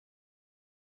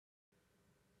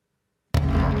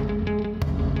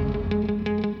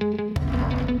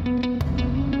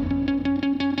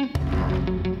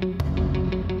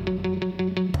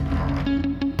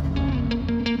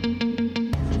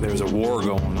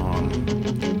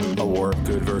on. A war of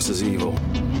good versus evil.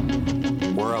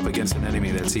 We're up against an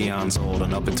enemy that's eons old,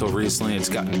 and up until recently it's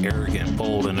gotten arrogant,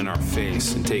 bold, and in our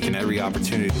face, and taken every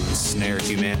opportunity to ensnare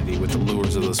humanity with the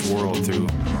lures of this world through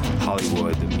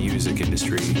Hollywood, the music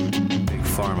industry, big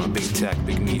pharma, big tech,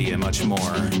 big media, much more.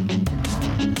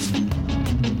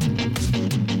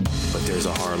 But there's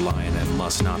a hard line that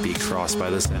must not be crossed by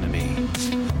this enemy.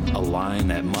 A line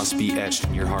that must be etched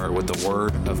in your heart with the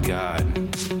Word of God.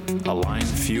 A line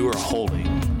few are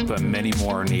holding, but many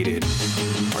more are needed.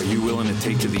 Are you willing to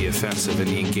take to the offensive in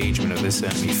the engagement of this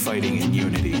enemy, fighting in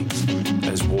unity,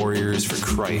 as warriors for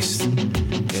Christ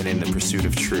and in the pursuit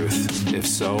of truth? If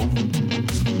so,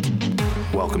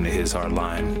 welcome to His Hard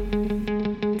Line.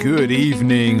 Good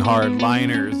evening,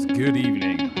 Hardliners. Good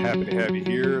evening. Happy to have you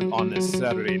here on this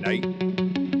Saturday night.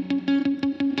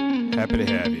 Happy to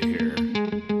have you here.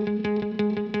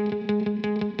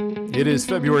 It is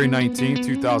February 19th,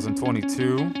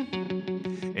 2022,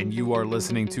 and you are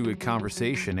listening to a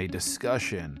conversation, a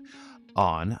discussion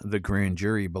on the grand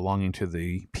jury belonging to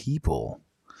the people.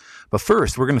 But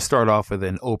first, we're going to start off with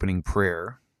an opening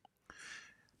prayer.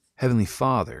 Heavenly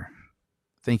Father,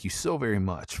 thank you so very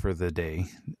much for the day.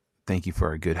 Thank you for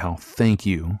our good health. Thank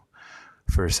you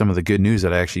for some of the good news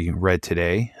that I actually read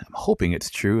today. I'm hoping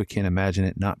it's true. I can't imagine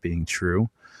it not being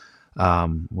true,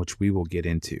 which we will get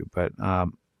into. But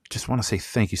just want to say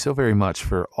thank you so very much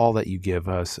for all that you give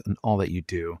us and all that you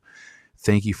do.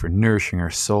 Thank you for nourishing our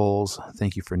souls.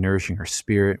 Thank you for nourishing our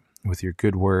spirit with your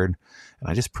good word. And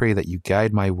I just pray that you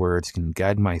guide my words and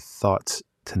guide my thoughts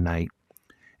tonight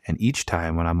and each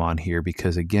time when I'm on here,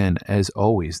 because again, as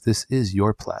always, this is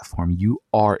your platform. You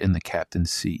are in the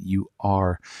captain's seat. You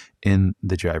are in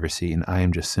the driver's seat, and I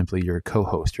am just simply your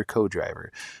co-host, your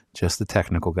co-driver, just the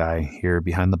technical guy here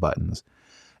behind the buttons.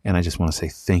 And I just want to say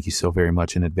thank you so very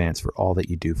much in advance for all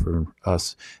that you do for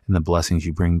us and the blessings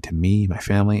you bring to me, my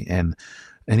family, and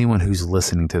anyone who's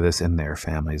listening to this and their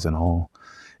families and all.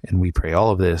 And we pray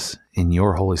all of this in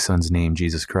your Holy Son's name,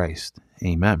 Jesus Christ.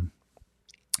 Amen.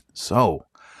 So,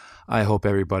 I hope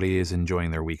everybody is enjoying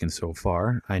their weekend so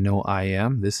far. I know I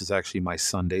am. This is actually my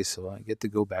Sunday, so I get to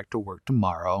go back to work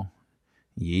tomorrow.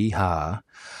 Yeehaw.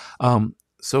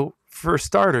 So for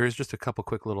starters, just a couple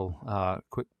quick little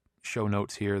quick show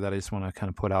notes here that I just want to kind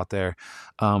of put out there.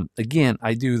 Again,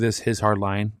 I do this His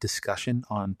Hardline discussion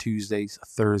on Tuesdays,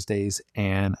 Thursdays,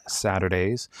 and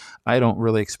Saturdays. I don't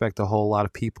really expect a whole lot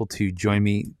of people to join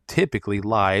me typically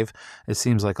live. It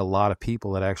seems like a lot of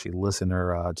people that actually listen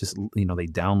or just, they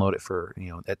download it for,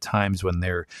 at times when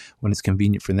it's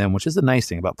convenient for them, which is the nice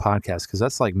thing about podcasts, because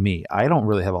that's like me. I don't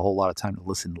really have a whole lot of time to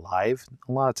listen live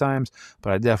a lot of times,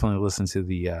 but I definitely listen to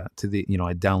the I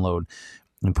download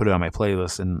and put it on my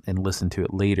playlist and listen to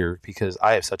it later, because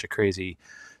I have such a crazy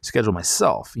schedule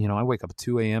myself. I wake up at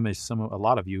 2 a.m. as a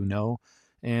lot of you know,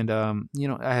 and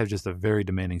I have just a very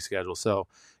demanding schedule. So,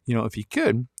 if you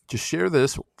could just share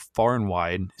this far and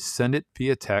wide, send it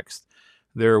via text.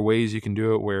 There are ways you can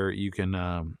do it where you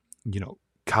can,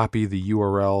 copy the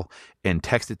URL and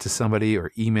text it to somebody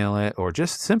or email it, or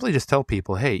just simply tell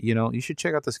people, hey, you should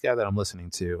check out this guy that I'm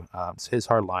listening to. It's His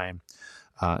Hardline.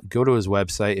 Go to his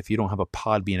website. If you don't have a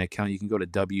Podbean account, you can go to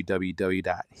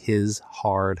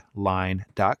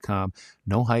www.hishardline.com.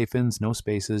 No hyphens, no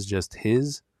spaces, just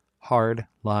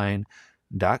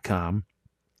hishardline.com.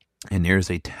 And there's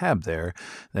a tab there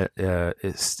that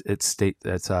it's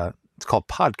called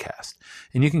podcast.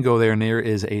 And you can go there, and there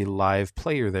is a live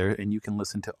player there, and you can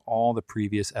listen to all the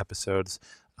previous episodes,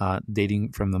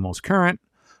 dating from the most current,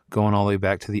 going all the way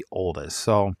back to the oldest.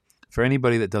 So for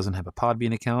anybody that doesn't have a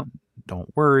Podbean account,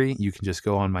 don't worry. You can just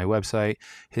go on my website,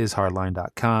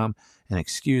 hishardline.com. And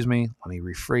excuse me, let me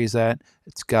rephrase that.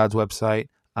 It's God's website.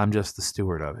 I'm just the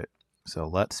steward of it. So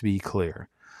let's be clear.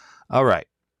 All right.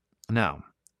 Now,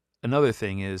 another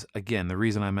thing is, again, the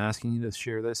reason I'm asking you to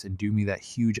share this and do me that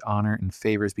huge honor and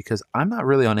favor is because I'm not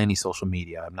really on any social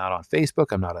media. I'm not on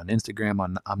Facebook. I'm not on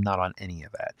Instagram. I'm not on any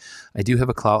of that. I do have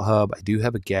a Clout Hub. I do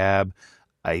have a Gab.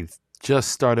 I've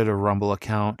just started a Rumble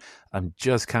account. I'm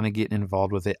just kind of getting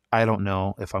involved with it. I don't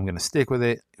know if I'm going to stick with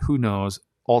it. Who knows?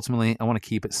 Ultimately, I want to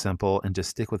keep it simple and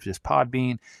just stick with just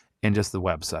Podbean and just the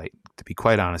website, to be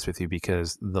quite honest with you,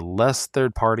 because the less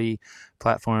third-party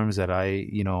platforms that I,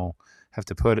 have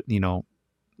to put, the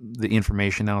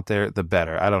information out there, the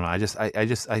better. I don't know. I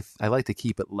like to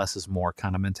keep it less is more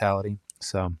kind of mentality.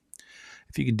 So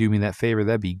If you could do me that favor,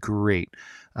 that'd be great.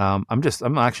 I'm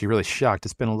actually really shocked.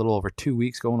 It's been a little over 2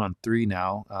 weeks, going on 3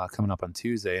 now, coming up on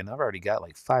Tuesday, and I've already got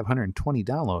like 520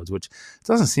 downloads, which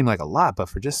doesn't seem like a lot, but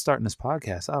for just starting this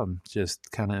podcast, I'm just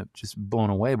kind of just blown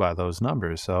away by those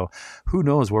numbers. So who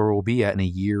knows where we'll be at in a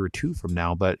year or two from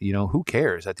now, but who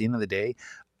cares? At the end of the day,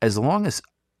 as long as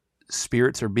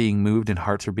spirits are being moved and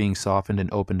hearts are being softened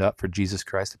and opened up for Jesus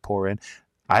Christ to pour in,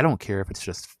 I don't care if it's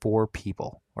just 4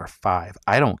 people or 5.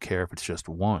 I don't care if it's just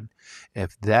 1.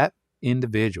 If that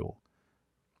individual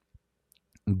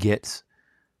gets,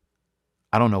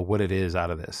 I don't know what it is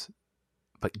out of this,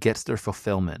 but gets their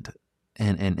fulfillment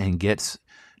and gets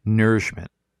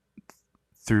nourishment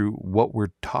through what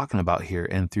we're talking about here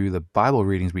and through the Bible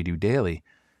readings we do daily,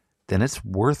 then it's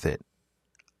worth it.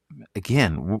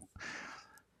 Again,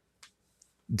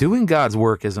 doing God's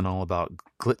work isn't all about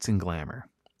glitz and glamour.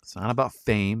 It's not about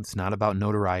fame. It's not about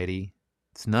notoriety.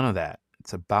 It's none of that.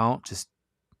 It's about just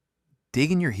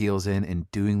digging your heels in and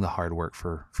doing the hard work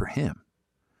for Him.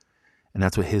 And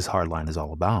that's what His hard line is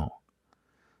all about.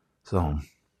 So,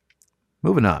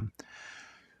 moving on.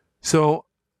 So,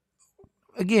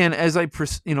 again, as I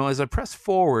press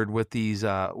forward with these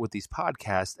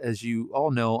podcasts, as you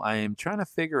all know, I am trying to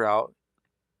figure out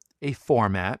a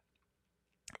format,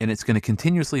 and it's going to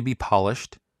continuously be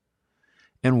polished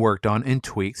and worked on and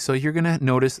tweaked. So you're going to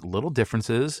notice little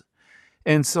differences.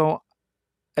 And so,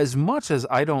 as much as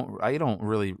I don't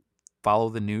really follow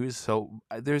the news, so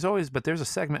there's a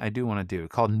segment I do want to do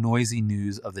called Noisy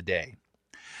News of the Day,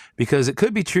 because it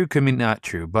could be true, could be not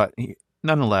true, but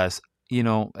nonetheless,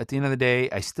 at the end of the day,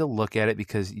 I still look at it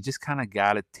because you just kind of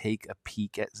got to take a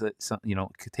peek at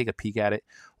it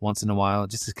once in a while,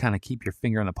 just to kind of keep your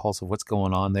finger on the pulse of what's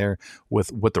going on there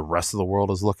with what the rest of the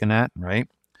world is looking at, right?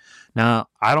 Now,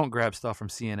 I don't grab stuff from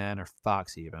CNN or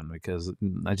Fox even, because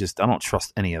I don't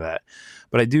trust any of that.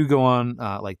 But I do go on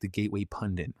like the Gateway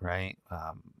Pundit, right,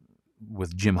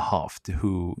 with Jim Huff,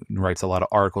 who writes a lot of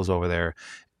articles over there.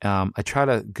 I try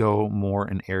to go more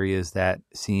in areas that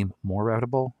seem more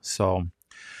reputable. So,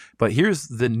 but here's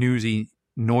the noisy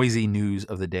news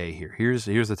of the day here. Here's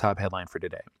the top headline for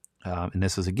today. And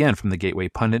this is again from the Gateway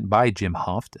Pundit by Jim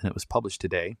Huff, and it was published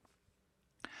today.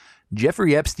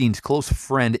 Jeffrey Epstein's close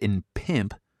friend and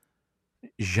pimp,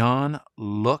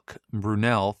 Jean-Luc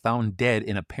Brunel, found dead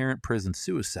in apparent prison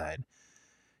suicide.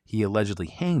 He allegedly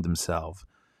hanged himself.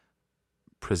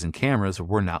 Prison cameras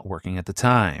were not working at the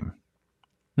time.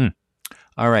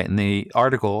 All right, and the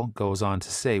article goes on to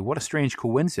say, what a strange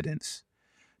coincidence.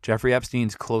 Jeffrey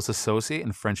Epstein's close associate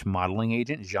and French modeling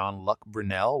agent Jean-Luc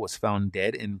Brunel was found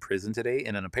dead in prison today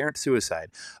in an apparent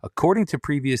suicide. According to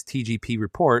previous TGP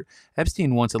report,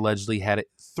 Epstein once allegedly had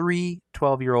 3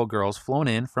 12-year-old girls flown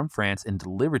in from France and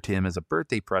delivered to him as a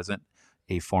birthday present,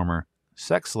 a former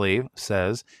sex slave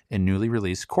says in newly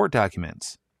released court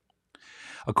documents.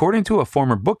 According to a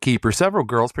former bookkeeper, several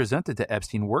girls presented to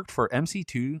Epstein worked for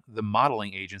MC2, the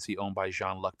modeling agency owned by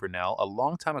Jean-Luc Brunel, a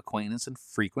longtime acquaintance and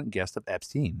frequent guest of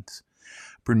Epstein's.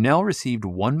 Brunel received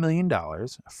 $1 million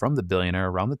from the billionaire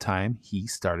around the time he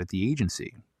started the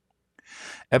agency.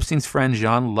 Epstein's friend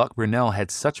Jean-Luc Brunel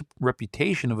had such a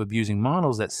reputation of abusing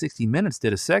models that 60 Minutes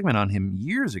did a segment on him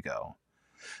years ago.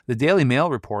 The Daily Mail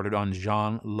reported on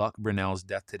Jean-Luc Brunel's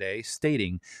death today,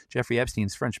 stating Jeffrey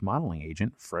Epstein's French modeling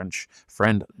agent, French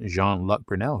friend Jean-Luc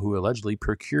Brunel, who allegedly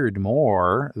procured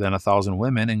more than 1,000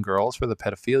 women and girls for the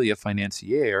pedophilia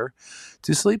financier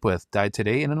to sleep with, died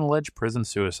today in an alleged prison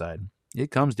suicide. It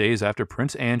comes days after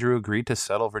Prince Andrew agreed to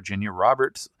settle Virginia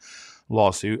Roberts'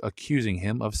 lawsuit accusing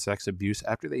him of sex abuse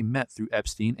after they met through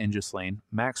Epstein and Ghislaine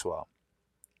Maxwell.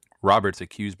 Roberts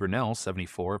accused Brunel,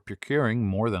 74, of procuring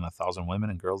more than 1,000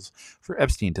 women and girls for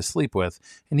Epstein to sleep with,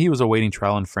 and he was awaiting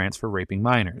trial in France for raping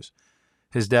minors.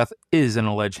 His death is an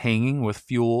alleged hanging, with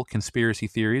fuel conspiracy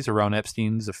theories around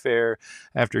Epstein's affair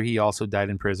after he also died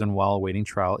in prison while awaiting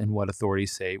trial in what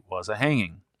authorities say was a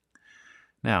hanging.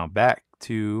 Now, back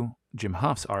to Jim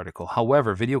Huff's article.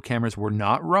 However, video cameras were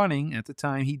not running at the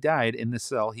time he died in the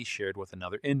cell he shared with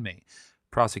another inmate.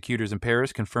 Prosecutors in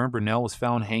Paris confirmed Brunel was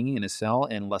found hanging in a cell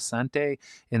in La Santé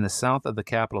in the south of the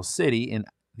capital city in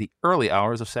the early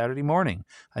hours of Saturday morning.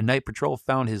 A night patrol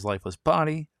found his lifeless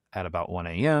body at about 1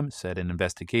 a.m., said an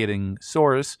investigating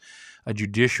source. A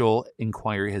judicial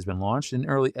inquiry has been launched and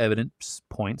early evidence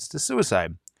points to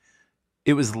suicide.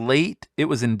 It was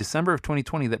in December of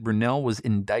 2020 that Brunel was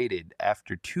indicted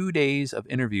after 2 days of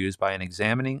interviews by an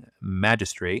examining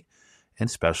magistrate and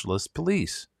specialist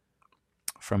police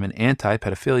from an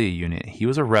anti-pedophilia unit. He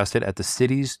was arrested at the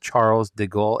city's Charles de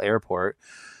Gaulle airport,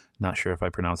 not sure if I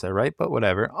pronounced that right, but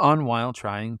whatever, while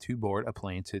trying to board a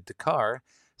plane to Dakar,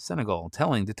 Senegal,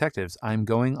 telling detectives, "I'm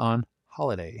going on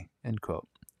holiday, end quote.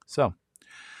 So,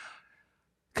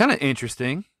 kind of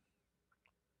interesting.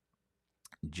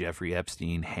 Jeffrey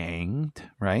Epstein hanged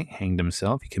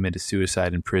himself. He committed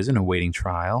suicide in prison awaiting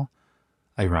trial.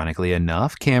 Ironically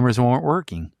enough, cameras weren't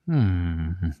working.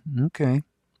 Okay.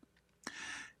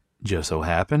 Just so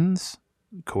happens,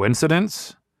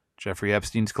 coincidence, Jeffrey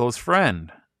Epstein's close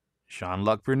friend, Sean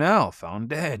Luck Brunel, found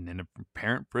dead in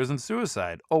apparent prison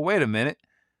suicide. Oh, wait a minute.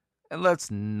 And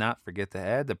let's not forget to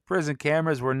add, the prison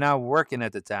cameras were not working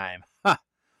at the time.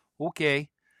 Okay.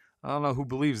 I don't know who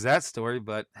believes that story,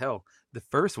 but hell, the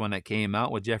first one that came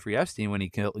out with Jeffrey Epstein when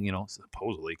he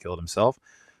supposedly killed himself,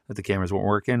 that the cameras weren't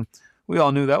working, we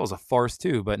all knew that was a farce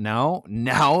too. But now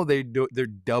they're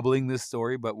doubling this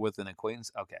story, but with an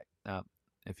acquaintance. Okay,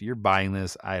 if you're buying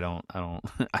this, I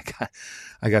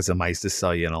got some ice to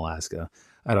sell you in Alaska.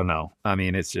 I don't know. I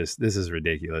mean, this is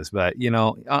ridiculous. But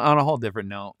on a whole different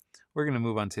note, we're gonna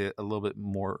move on to a little bit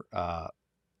more,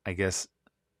 I guess.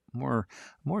 More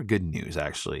good news,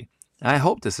 actually. I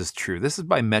hope this is true. This is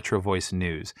by Metro Voice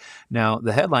News. Now,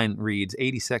 the headline reads,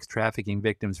 80 sex trafficking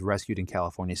victims rescued in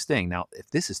California sting. Now, if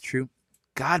this is true,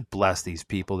 God bless these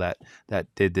people that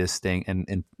did this thing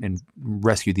and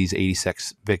rescued these 80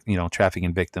 sex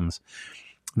trafficking victims.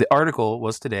 The article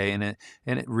was today, and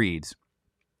it reads,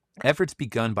 efforts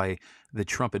begun by the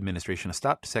Trump administration to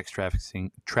stop sex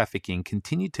trafficking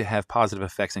continued to have positive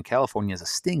effects in California, as a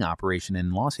sting operation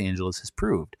in Los Angeles has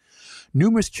proved.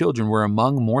 Numerous children were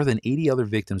among more than 80 other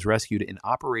victims rescued in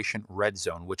Operation Red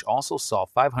Zone, which also saw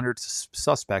 500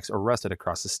 suspects arrested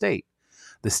across the state.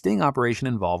 The sting operation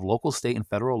involved local, state, and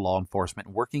federal law enforcement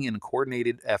working in a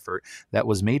coordinated effort that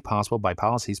was made possible by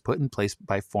policies put in place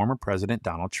by former President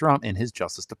Donald Trump and his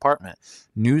Justice Department.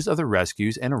 News of the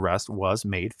rescues and arrest was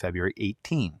made February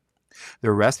 18. The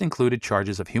arrest included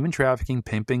charges of human trafficking,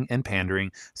 pimping and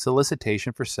pandering,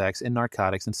 solicitation for sex, and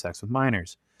narcotics and sex with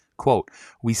minors. Quote,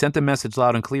 we sent the message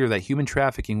loud and clear that human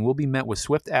trafficking will be met with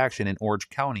swift action in Orange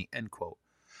County, end quote.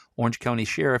 Orange County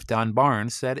Sheriff Don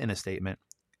Barnes said in a statement,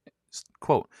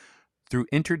 quote, through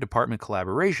interdepartment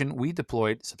collaboration, we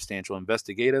deployed substantial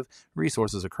investigative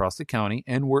resources across the county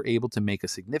and were able to make a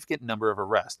significant number of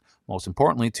arrests. Most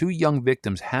importantly, 2 young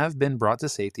victims have been brought to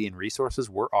safety and resources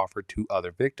were offered to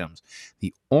other victims.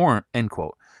 End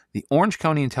quote. The Orange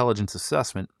County Intelligence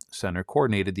Assessment Center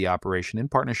coordinated the operation in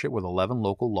partnership with 11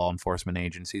 local law enforcement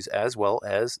agencies, as well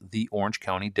as the Orange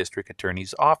County District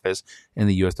Attorney's Office and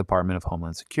the U.S. Department of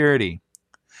Homeland Security.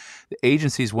 The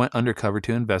agencies went undercover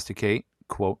to investigate,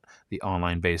 quote, the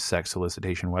online-based sex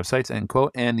solicitation websites, end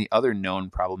quote, and the other known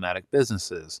problematic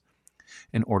businesses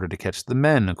in order to catch the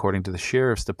men, according to the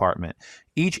Sheriff's Department.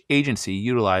 Each agency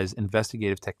utilized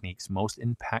investigative techniques most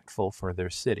impactful for their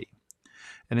city.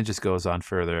 And it just goes on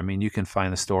further. I mean, you can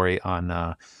find the story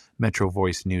on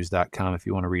metrovoicenews.com if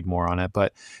you want to read more on it.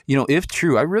 But, if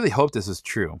true, I really hope this is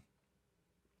true.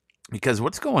 Because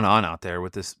what's going on out there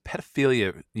with this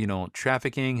pedophilia,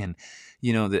 trafficking and,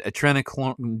 the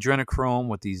adrenochrome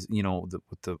with these,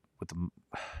 it's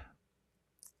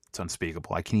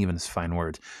unspeakable. I can't even find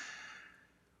words.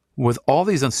 With all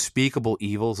these unspeakable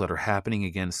evils that are happening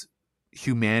against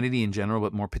humanity in general,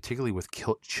 but more particularly with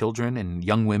children and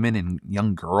young women and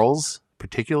young girls,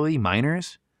 particularly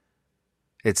minors,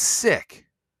 it's sick.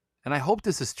 And I hope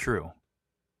this is true.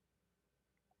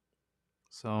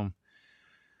 So,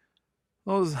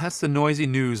 well, that's the noisy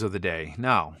news of the day.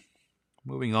 Now,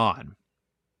 moving on.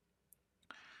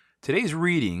 Today's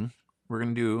reading we're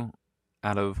going to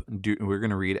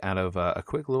read out of a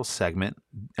quick little segment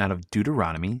out of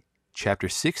Deuteronomy, chapter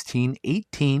 16,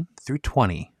 18 through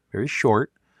 20. Very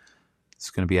short.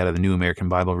 It's going to be out of the New American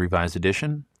Bible Revised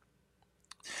Edition.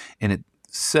 And it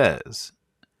says,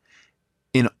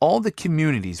 in all the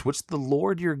communities which the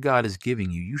Lord your God is giving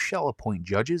you, you shall appoint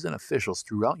judges and officials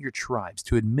throughout your tribes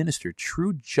to administer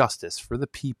true justice for the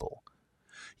people.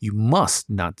 You must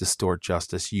not distort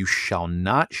justice. You shall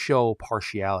not show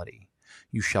partiality.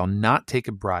 You shall not take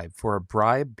a bribe, for a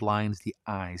bribe blinds the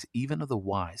eyes even of the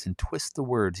wise and twists the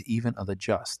words even of the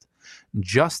just.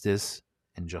 Justice,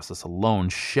 and justice alone,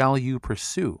 shall you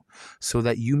pursue, so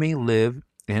that you may live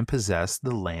and possess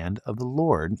the land of the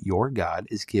Lord your God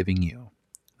is giving you.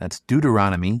 That's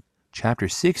Deuteronomy chapter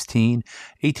 16,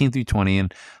 18 through 20.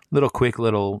 And quick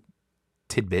little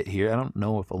tidbit here. I don't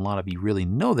know if a lot of you really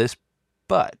know this,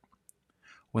 but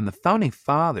when the founding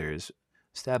fathers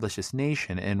established this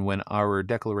nation, and when our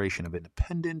Declaration of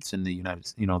Independence and the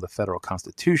the federal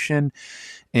Constitution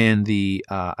and the,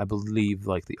 I believe,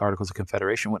 like the Articles of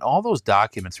Confederation, when all those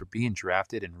documents were being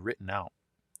drafted and written out,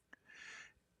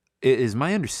 it is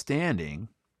my understanding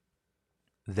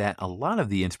that a lot of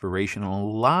the inspiration, a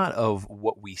lot of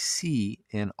what we see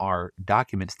in our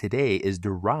documents today is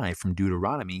derived from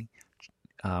Deuteronomy,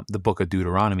 the book of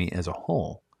Deuteronomy as a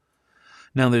whole.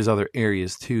 Now, there's other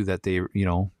areas too that they,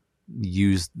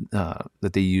 use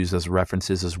as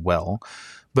references as well.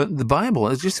 But the Bible,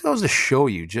 it just goes to show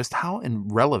you just how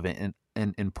relevant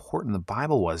and important the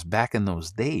Bible was back in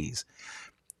those days.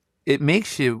 It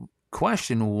makes you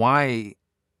question why.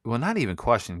 Well, not even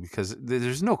question, because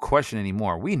there's no question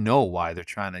anymore. We know why they're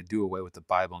trying to do away with the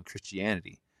Bible and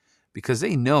Christianity, because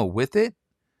they know with it,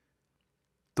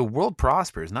 the world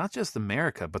prospers, not just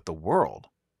America, but the world.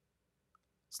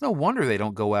 It's no wonder they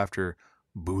don't go after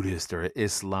Buddhist or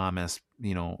Islamist,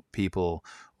 people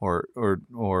or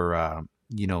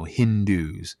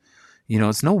Hindus.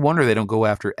 It's no wonder they don't go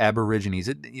after Aborigines.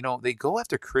 They go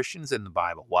after Christians in the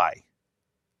Bible. Why?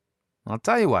 I'll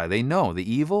tell you why. They know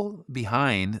the evil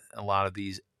behind a lot of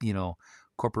these,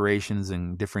 corporations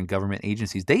and different government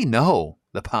agencies. They know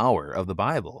the power of the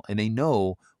Bible, and they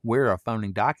know where our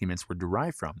founding documents were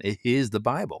derived from. It is the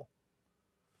Bible.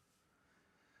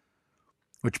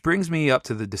 Which brings me up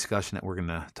to the discussion that we're going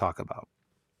to talk about,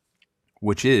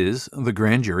 which is the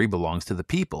grand jury belongs to the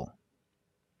people.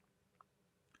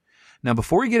 Now,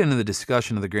 before we get into the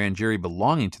discussion of the grand jury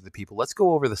belonging to the people, let's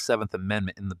go over the 7th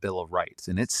Amendment in the Bill of Rights.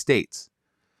 And it states,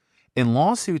 in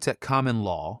lawsuits at common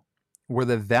law, where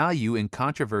the value in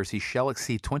controversy shall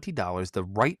exceed $20, the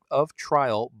right of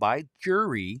trial by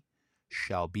jury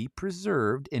shall be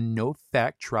preserved, and no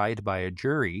fact tried by a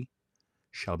jury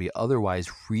shall be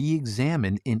otherwise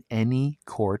re-examined in any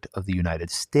court of the United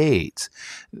States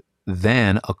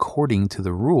than according to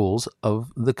the rules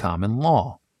of the common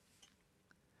law.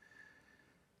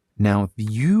 Now, if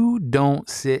you don't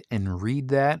sit and read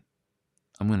that,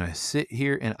 I'm going to sit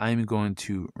here and I'm going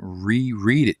to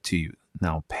reread it to you.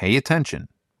 Now, pay attention,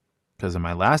 because in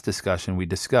my last discussion, we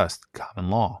discussed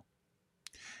common law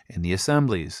and the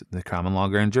assemblies, the common law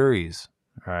grand juries,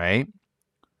 all right?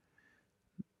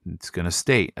 It's going to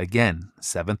state, again,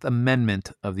 7th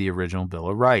Amendment of the original Bill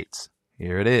of Rights.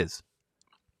 Here it is.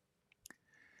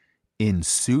 In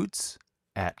suits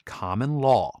at common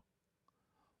law,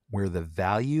 where the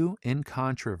value in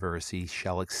controversy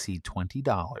shall exceed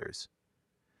 $20,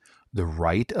 the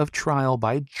right of trial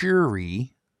by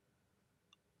jury,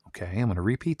 okay, I'm going to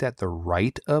repeat that, the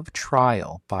right of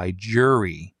trial by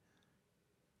jury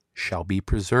shall be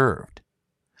preserved,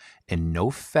 and no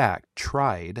fact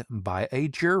tried by a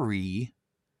jury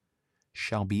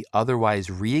shall be otherwise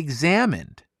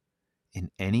re-examined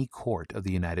in any court of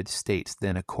the United States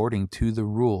than according to the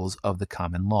rules of the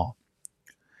common law.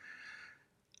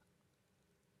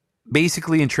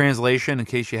 Basically, in translation, in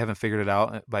case you haven't figured it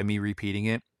out by me repeating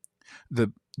it,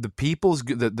 the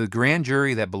grand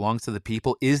jury that belongs to the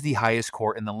people is the highest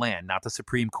court in the land, not the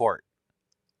Supreme Court.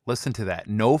 Listen to that.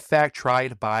 No fact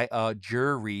tried by a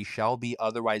jury shall be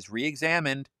otherwise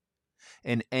re-examined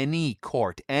in any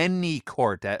court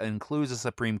that includes the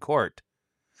Supreme Court,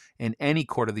 in any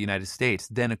court of the United States,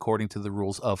 than according to the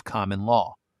rules of common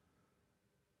law.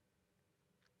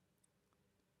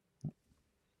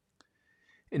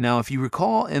 Now, if you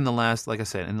recall in the last, like I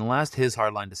said, in the last His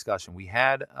Hardline discussion, we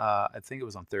had, I think it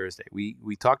was on Thursday,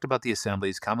 we talked about the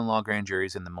assemblies, common law grand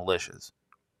juries, and the militias.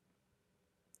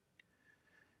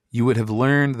 You would have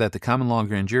learned that the common law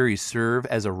grand juries serve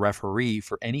as a referee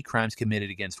for any crimes committed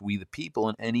against we the people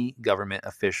and any government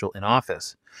official in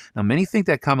office. Now, many think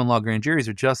that common law grand juries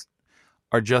are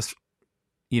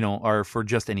for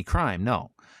just any crime.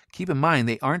 No. Keep in mind,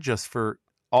 they aren't just for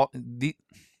all the...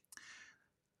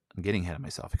 I'm getting ahead of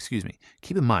myself. Excuse me.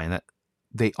 Keep in mind that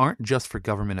they aren't just for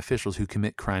government officials who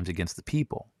commit crimes against the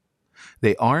people.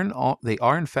 They are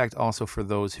in fact also for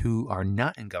those who are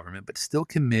not in government but still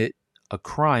commit a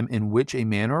crime in which a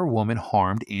man or a woman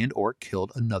harmed and or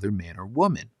killed another man or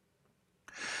woman.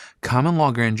 Common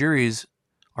law grand juries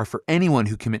are for anyone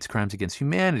who commits crimes against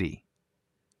humanity.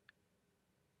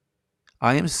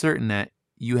 I am certain that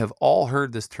you have all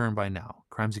heard this term by now,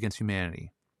 crimes against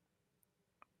humanity.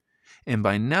 And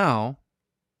by now,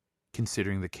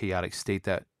 considering the chaotic state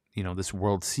that, this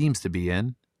world seems to be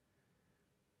in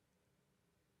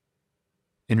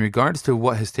regards to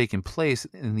what has taken place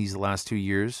in these last 2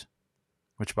 years,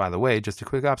 which, by the way, just a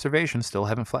quick observation, still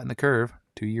haven't flattened the curve,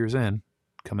 2 years in,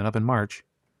 coming up in March.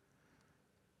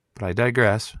 But I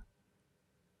digress.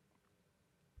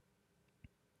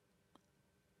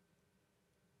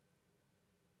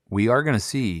 We are going to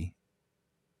see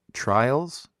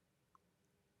trials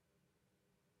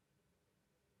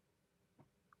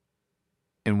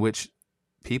in which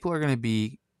people are going to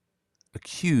be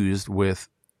accused with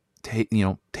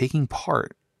taking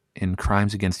part in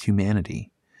crimes against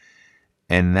humanity.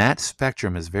 And that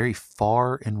spectrum is very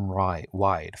far and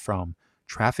wide, from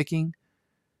trafficking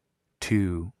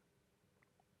to,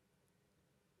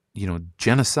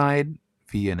 genocide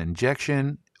via an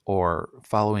injection, or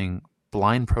following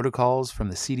blind protocols from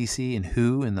the CDC and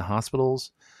WHO in the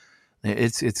hospitals.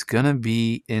 It's going to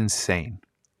be insane.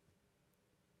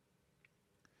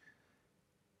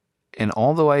 And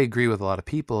although I agree with a lot of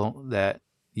people that,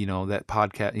 that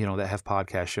podcast, that have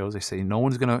podcast shows, they say no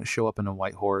one's going to show up in a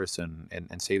white horse and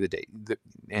save the day.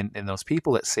 And those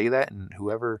people that say that, and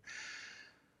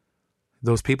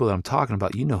those people that I'm talking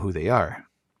about, you know who they are.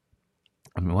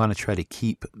 I want to try to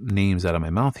keep names out of my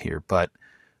mouth here, but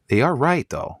they are right,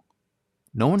 though.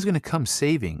 No one's going to come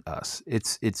saving us.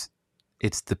 It's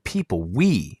the people.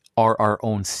 We are our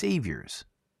own saviors.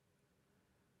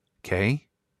 Okay?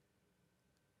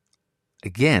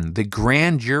 Again, the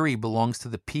grand jury belongs to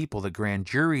the people. The grand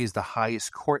jury is the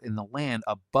highest court in the land,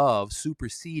 above,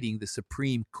 superseding the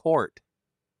Supreme Court.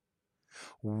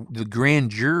 The grand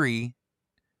jury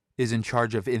is in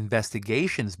charge of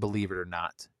investigations, believe it or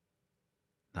not.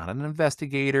 Not an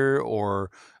investigator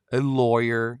or a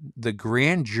lawyer. The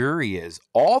grand jury is.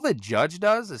 All the judge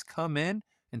does is come in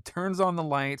and turns on the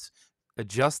lights,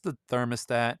 adjusts the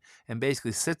thermostat, and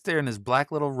basically sits there in his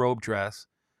black little robe dress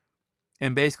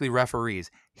and basically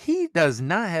referees. He does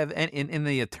not have, in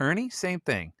the attorney, same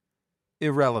thing.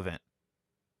 Irrelevant.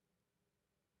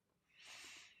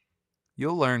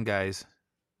 You'll learn, guys.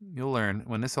 You'll learn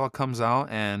when this all comes out,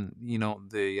 and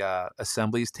the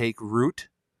assemblies take root,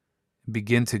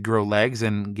 begin to grow legs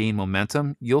and gain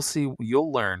momentum. You'll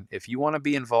learn. If you want to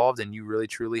be involved and you really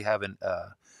truly have an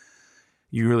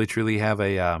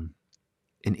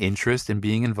interest in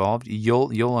being involved,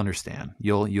 you'll understand.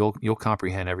 You'll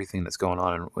comprehend everything that's going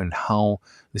on and how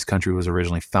this country was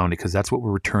originally founded, because that's what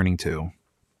we're returning to.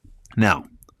 Now,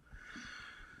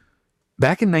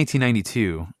 back in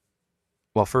 1992,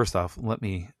 well, first off, let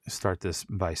me start this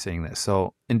by saying this.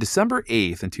 So, in December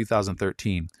 8th in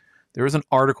 2013, there was an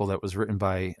article that was written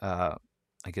by, I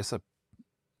guess, a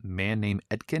man named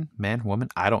Edkin, man, woman,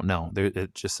 I don't know.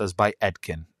 It just says by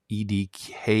Edkin,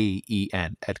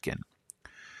 Edken, Edkin.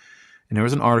 And there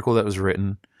was an article that was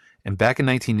written, and back in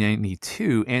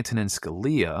 1992, Antonin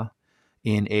Scalia,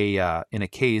 in a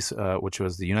case which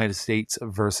was the United States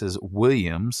versus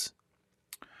Williams.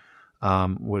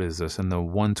 What is this? In the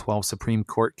 112 Supreme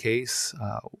Court case,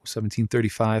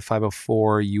 1735,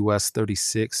 504, U.S.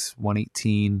 36,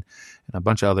 118, and a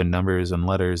bunch of other numbers and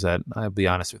letters that, I'll be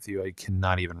honest with you, I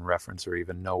cannot even reference or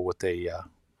even know what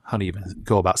how to even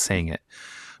go about saying it.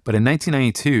 But in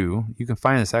 1992, you can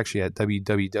find this actually at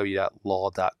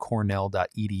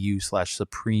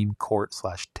www.law.cornell.edu/Supreme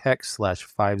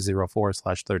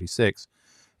Court/text/504/36.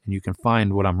 And you can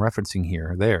find what I'm referencing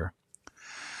here or there.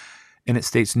 And it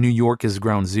states New York is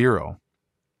ground zero.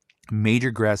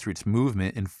 Major grassroots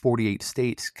movement in 48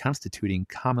 states constituting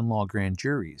common law grand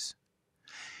juries.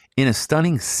 In a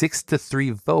stunning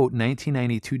 6-3 vote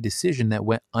 1992 decision that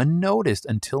went unnoticed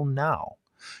until now,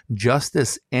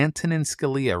 Justice Antonin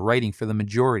Scalia, writing for the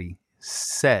majority,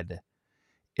 said,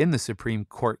 in the Supreme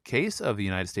Court case of the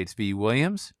United States v.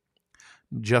 Williams,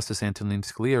 Justice Antonin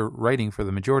Scalia, writing for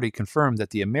the majority, confirmed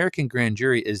that the American grand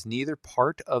jury is neither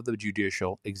part of the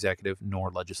judicial, executive,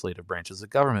 nor legislative branches of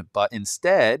government, but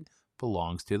instead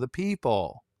belongs to the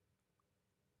people.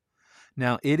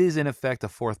 Now, it is in effect a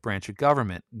fourth branch of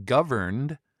government,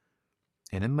 governed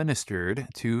and administered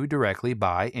to directly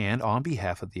by and on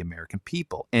behalf of the American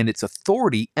people, and its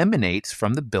authority emanates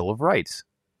from the Bill of Rights.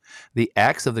 The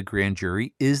acts of the grand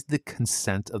jury is the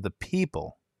consent of the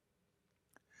people.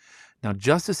 Now,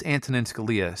 Justice Antonin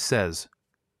Scalia says,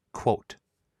 quote,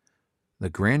 "The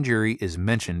grand jury is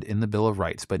mentioned in the Bill of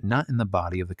Rights, but not in the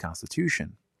body of the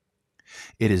Constitution.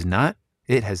 It has not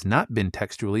been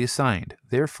textually assigned.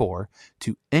 Therefore,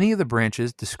 to any of the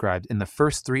branches described in the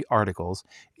first three articles,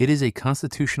 it is a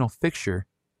constitutional fixture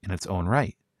in its own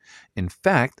right. In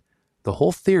fact, the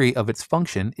whole theory of its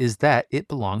function is that it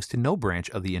belongs to no branch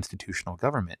of the institutional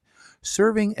government,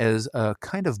 serving as a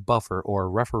kind of buffer or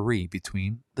referee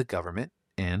between the government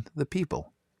and the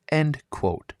people." End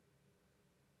quote.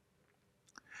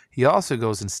 He also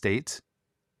goes and states,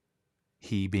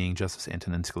 he being Justice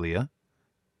Antonin Scalia,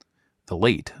 the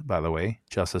late, by the way,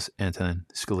 Justice Antonin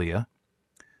Scalia,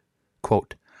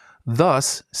 quote,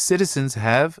 "Thus, citizens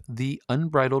have the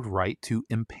unbridled right to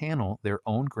impanel their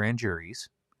own grand juries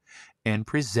and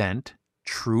present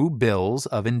true bills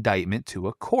of indictment to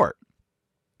a court,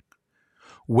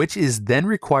 which is then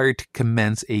required to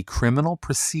commence a criminal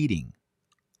proceeding.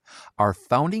 Our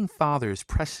founding fathers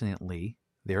presciently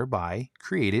thereby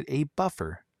created a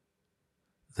buffer.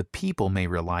 the people may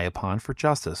rely upon for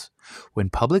justice when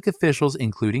public officials,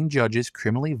 including judges,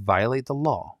 criminally violate the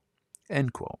law.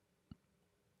 End quote.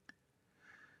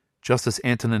 Justice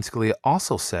Antonin Scalia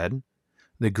also said,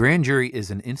 the grand jury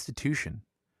is an institution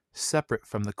separate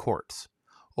from the courts,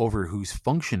 over whose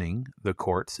functioning the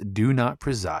courts do not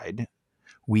preside.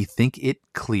 We think it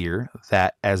clear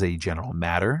that, as a general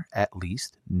matter, at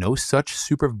least, no such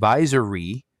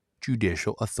supervisory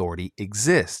judicial authority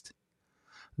exists.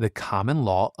 The common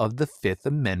law of the Fifth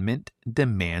Amendment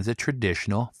demands a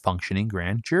traditional functioning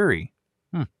grand jury.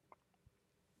 I'm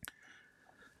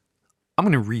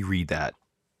going to reread that.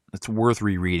 It's worth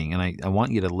rereading, and I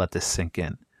want you to let this sink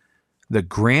in. The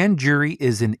grand jury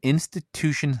is an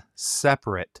institution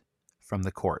separate from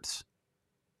the courts.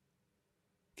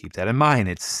 Keep that in mind.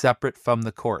 It's separate from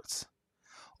the courts,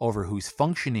 over whose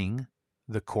functioning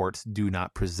the courts do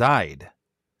not preside.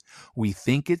 We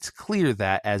think it's clear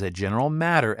that, as a general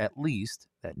matter at least,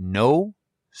 that no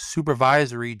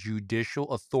supervisory judicial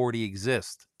authority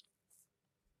exists.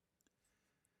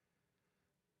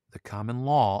 The common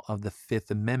law of the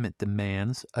Fifth Amendment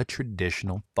demands a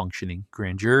traditional functioning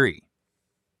grand jury.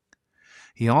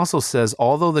 He also says,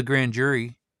 although the grand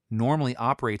jury normally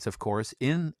operates, of course,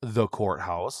 in the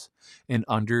courthouse and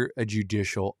under a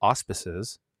judicial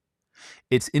auspices,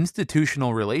 its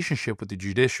institutional relationship with the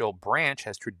judicial branch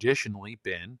has traditionally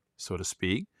been, so to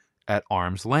speak, at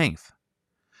arm's length.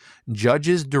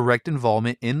 Judges' direct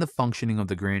involvement in the functioning of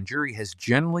the grand jury has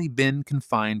generally been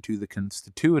confined to the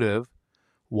constitutive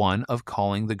one of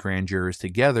calling the grand jurors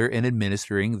together and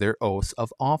administering their oaths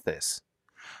of office.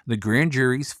 The grand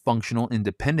jury's functional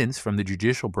independence from the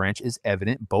judicial branch is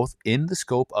evident both in the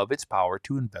scope of its power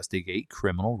to investigate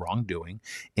criminal wrongdoing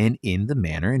and in the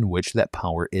manner in which that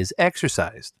power is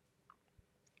exercised.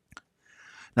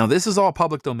 Now, this is all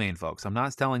public domain, folks. I'm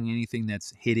not telling you anything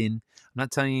that's hidden. I'm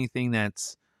not telling you anything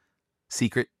that's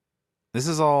secret. This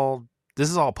is all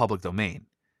public domain.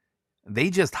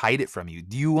 They just hide it from you.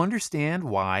 Do you understand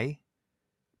why?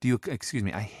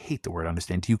 I hate the word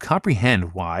understand. Do you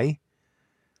comprehend why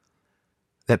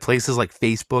that places like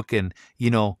Facebook and,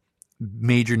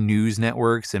 major news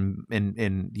networks and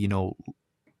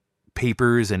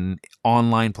papers and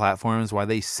online platforms, why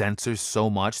they censor so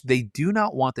much? They do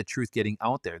not want the truth getting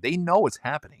out there. They know what's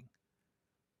happening,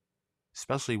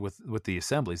 especially with the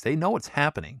assemblies. They know what's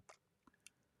happening.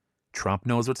 Trump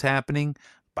knows what's happening.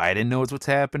 Biden knows what's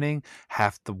happening.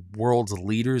 Half the world's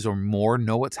leaders or more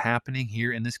know what's happening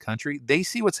here in this country. They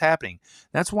see what's happening.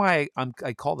 That's why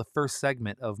I call the first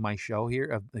segment of my show here,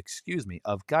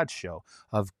 of God's show.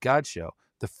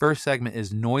 The first segment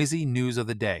is Noisy News of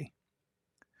the Day.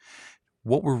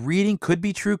 What we're reading could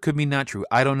be true, could be not true.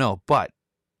 I don't know, but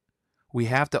we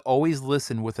have to always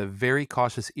listen with a very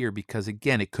cautious ear because,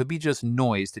 again, it could be just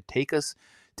noise to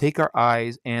take our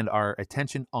eyes and our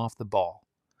attention off the ball.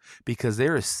 Because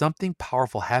there is something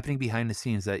powerful happening behind the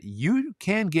scenes that you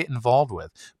can get involved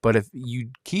with. But if you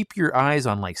keep your eyes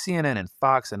on like CNN and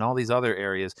Fox and all these other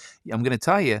areas, I'm going to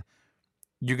tell you,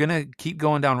 you're going to keep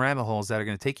going down rabbit holes that are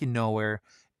going to take you nowhere,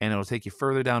 and it'll take you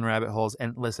further down rabbit holes.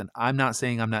 And listen, I'm not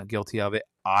saying I'm not guilty of it.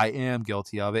 I am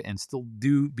guilty of it and still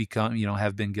do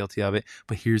have been guilty of it.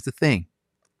 But here's the thing.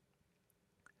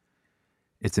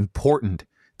 It's important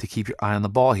to keep your eye on the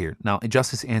ball here. Now,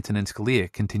 Justice Antonin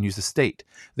Scalia continues to state,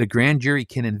 the grand jury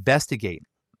can investigate.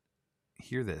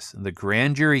 Hear this. The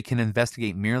grand jury can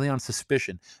investigate merely on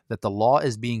suspicion that the law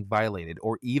is being violated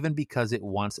or even because it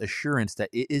wants assurance that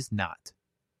it is not.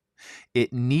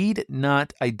 It need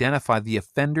not identify the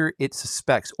offender it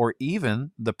suspects or even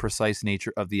the precise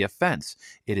nature of the offense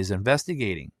it is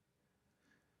investigating.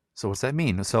 So what's that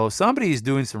mean? So if somebody is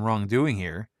doing some wrongdoing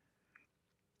here,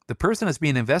 the person that's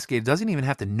being investigated doesn't even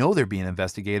have to know they're being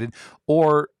investigated,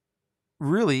 or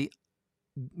really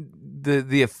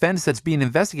the offense that's being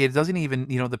investigated doesn't even,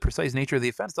 the precise nature of the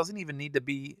offense doesn't even need to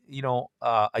be,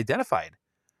 identified.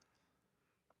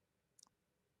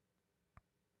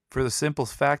 For the simple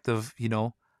fact of,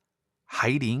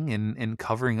 hiding and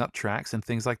covering up tracks and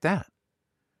things like that.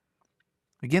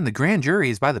 Again, the grand jury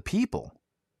is by the people.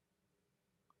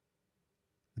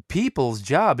 The people's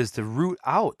job is to root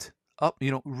out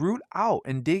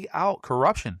and dig out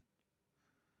corruption.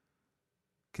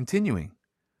 Continuing,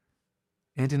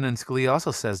 Antonin Scalia also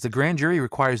says the grand jury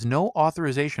requires no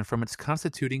authorization from its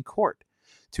constituting court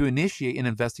to initiate an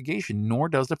investigation, nor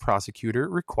does the prosecutor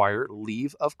require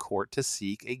leave of court to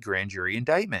seek a grand jury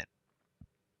indictment.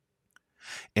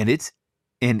 And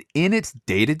in its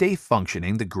day-to-day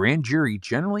functioning, the grand jury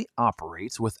generally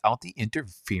operates without the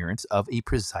interference of a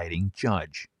presiding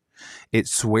judge. It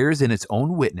swears in its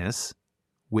own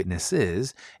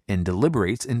witnesses, and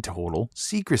deliberates in total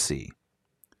secrecy.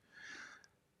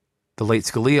 The late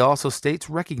Scalia also states,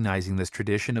 recognizing this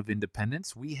tradition of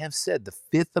independence, we have said the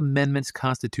Fifth Amendment's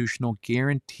constitutional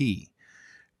guarantee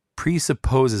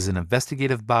presupposes an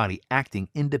investigative body acting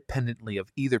independently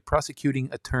of either prosecuting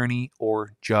attorney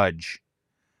or judge.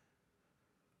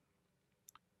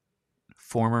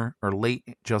 Former or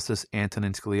late Justice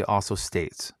Antonin Scalia also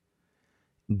states,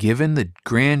 given the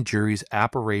grand jury's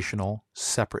operational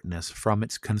separateness from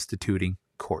its constituting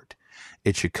court,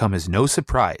 it should come as no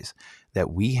surprise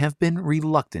that we have been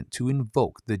reluctant to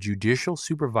invoke the judicial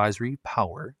supervisory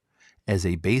power as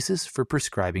a basis for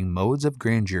prescribing modes of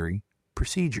grand jury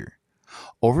procedure.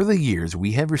 Over the years,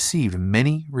 we have received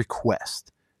many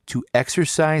requests to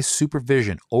exercise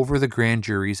supervision over the grand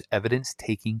jury's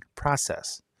evidence-taking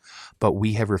process, but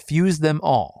we have refused them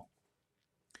all.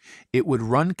 It would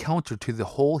run counter to the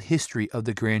whole history of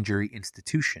the grand jury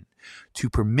institution to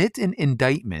permit an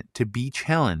indictment to be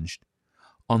challenged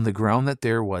on the ground that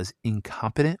there was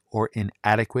incompetent or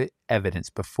inadequate evidence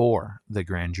before the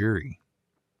grand jury.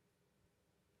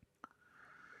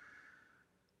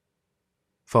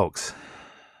 Folks,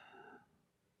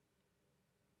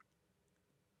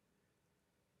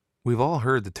 we've all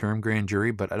heard the term grand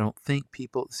jury, but I don't think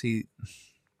people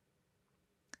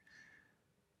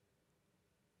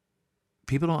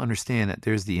don't understand that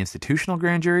there's the institutional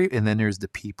grand jury and then there's the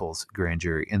people's grand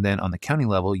jury. And then on the county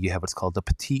level, you have what's called the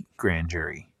petite grand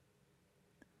jury.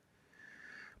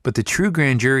 But the true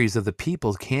grand juries of the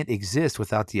people can't exist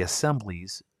without the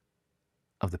assemblies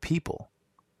of the people.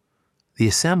 The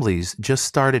assemblies just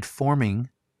started forming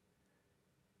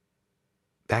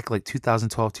back like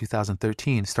 2012,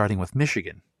 2013, starting with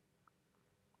Michigan,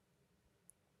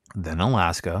 then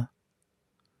Alaska,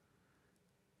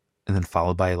 and then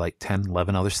followed by like 10,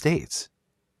 11 other states.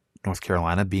 North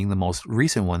Carolina being the most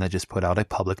recent one that just put out a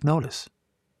public notice.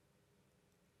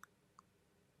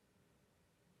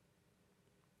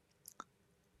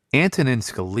 Antonin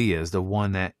Scalia is the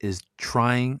one that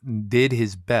did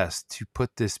his best to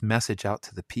put this message out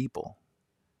to the people.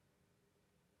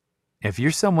 If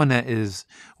you're someone that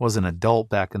was an adult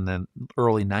back in the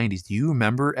early 90s, do you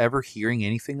remember ever hearing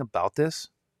anything about this?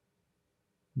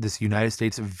 This United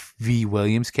States v.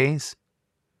 Williams case?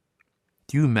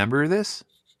 Do you remember this?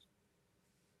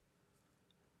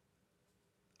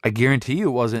 I guarantee you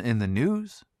it wasn't in the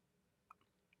news.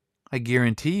 I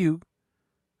guarantee you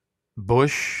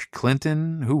Bush,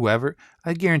 Clinton, whoever,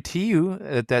 I guarantee you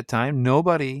at that time,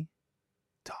 nobody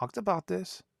talked about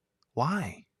this.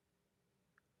 Why?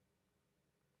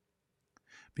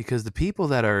 Because the people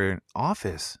that are in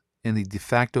office in the de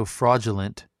facto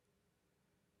fraudulent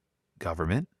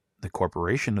government, the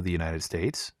corporation of the United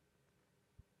States,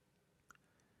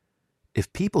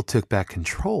 if people took back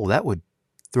control, that would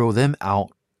throw them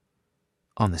out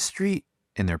on the street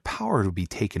and their power would be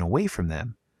taken away from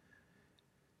them.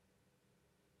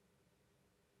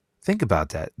 Think about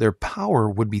that. Their power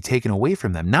would be taken away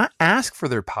from them. Not ask for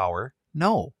their power.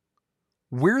 No.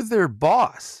 We're their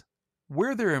boss.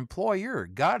 We're their employer.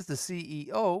 God's the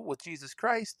CEO with Jesus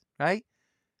Christ, right?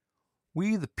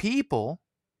 We, the people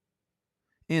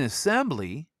in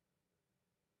assembly,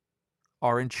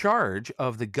 are in charge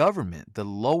of the government, the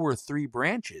lower three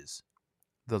branches,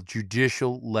 the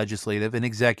judicial, legislative, and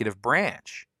executive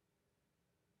branch.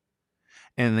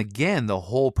 And again, the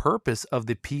whole purpose of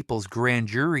the people's grand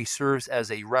jury serves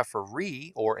as a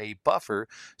referee or a buffer.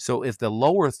 So if the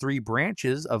lower three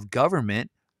branches of government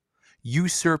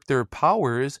usurp their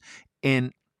powers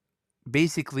and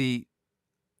basically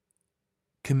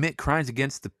commit crimes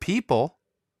against the people,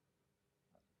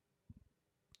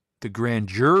 the grand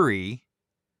jury,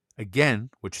 again,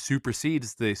 which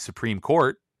supersedes the Supreme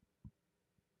Court,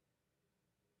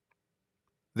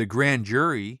 the grand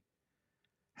jury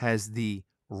has the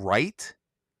right,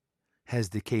 has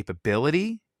the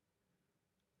capability,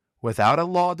 without a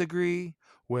law degree,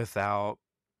 without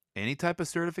any type of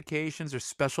certifications or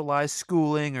specialized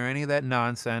schooling or any of that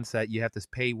nonsense that you have to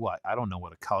pay what? I don't know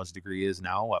what a college degree is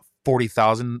now. What,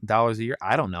 $40,000 a year?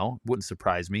 I don't know. Wouldn't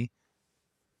surprise me.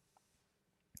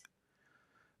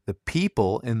 The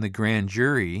people in the grand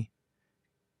jury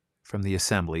from the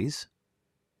assemblies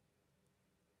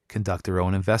conduct their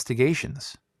own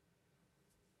investigations.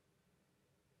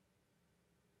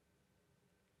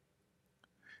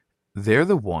 They're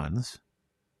the ones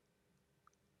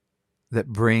that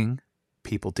bring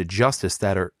people to justice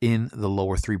that are in the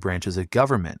lower three branches of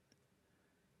government.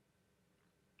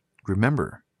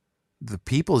 Remember, the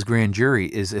people's grand jury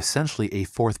is essentially a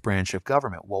fourth branch of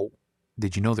government. Well,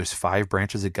 did you know there's 5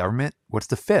 branches of government? What's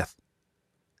the 5th?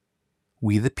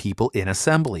 We the people in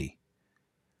assembly.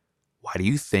 Why do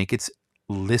you think it's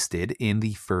listed in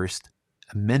the First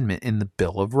Amendment in the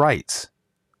Bill of Rights?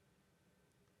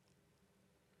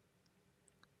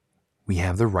 We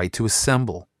have the right to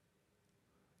assemble,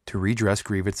 to redress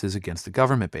grievances against the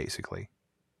government, basically.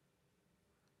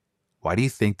 Why do you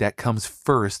think that comes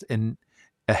first and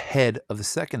ahead of the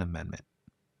Second Amendment?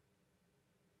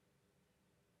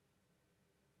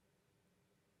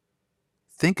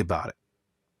 Think about it.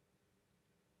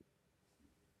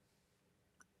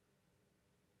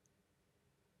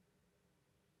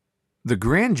 The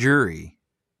grand jury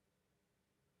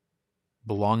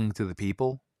belonging to the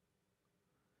people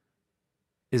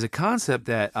is a concept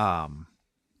that,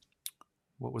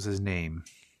 what was his name?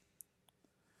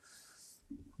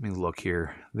 Let me look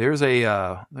here. There's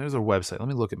a website. Let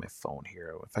me look at my phone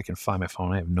here. If I can find my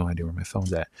phone, I have no idea where my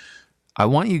phone's at. I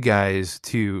want you guys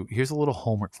to, here's a little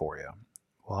homework for you.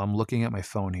 While I'm looking at my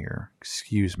phone here,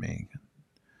 excuse me.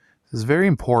 This is very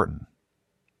important.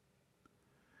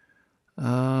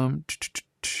 Wonder if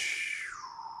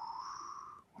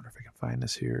I can find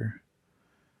this here.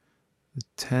 The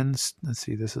 10, let's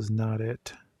see, this is not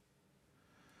it.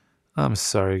 I'm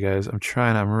sorry, guys.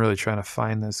 I'm really trying to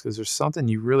find this because there's something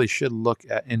you really should look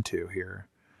into here.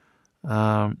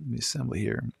 The assembly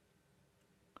here.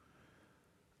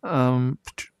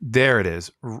 There it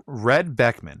is. Red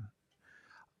Beckman.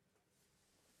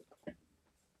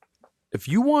 If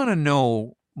you want to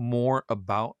know more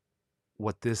about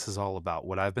what this is all about,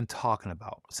 what I've been talking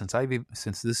about since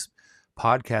this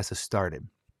podcast has started,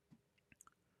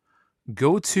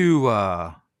 go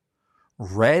to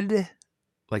red,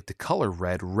 like the color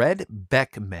red,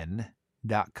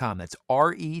 redbeckman.com. That's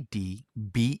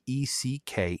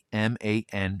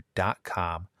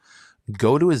REDBECKMAN.com.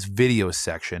 Go to his video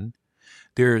section.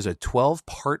 There's a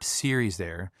 12-part series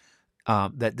there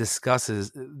that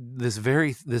discusses this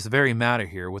very matter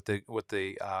here with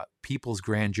the people's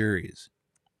grand juries.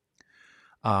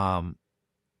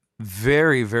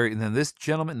 Very, very. Now this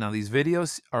gentleman. Now these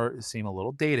videos seem a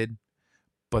little dated,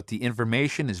 but the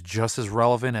information is just as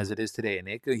relevant as it is today. And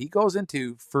he goes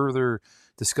into further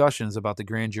discussions about the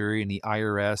grand jury and the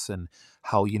IRS and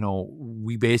how,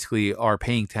 we basically are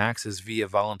paying taxes via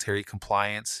voluntary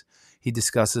compliance. He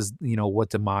discusses, what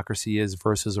democracy is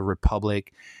versus a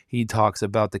republic. He talks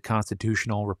about the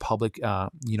constitutional republic,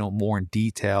 more in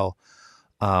detail.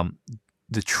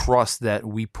 The trust that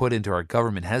we put into our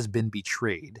government has been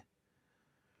betrayed.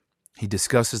 He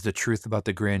discusses the truth about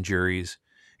the grand juries.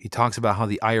 He talks about how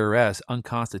the IRS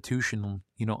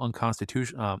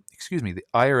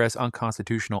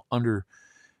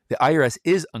the IRS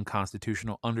is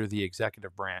unconstitutional under the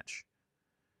executive branch.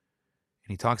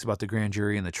 And he talks about the grand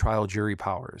jury and the trial jury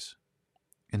powers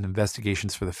and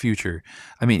investigations for the future.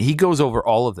 I mean, he goes over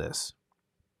all of this.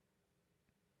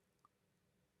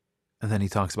 And then he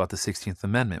talks about the 16th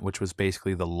Amendment, which was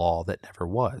basically the law that never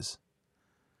was.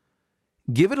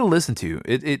 Give it a listen to.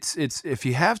 It's if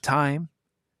you have time.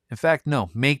 In fact,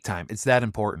 no, make time. It's that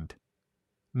important.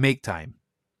 Make time.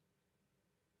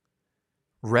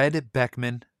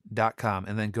 redbeckman.com,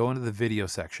 and then go into the video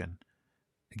section.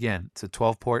 Again, it's a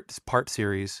 12-part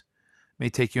series. It may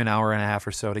take you an hour and a half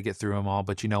or so to get through them all,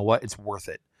 but you know what? It's worth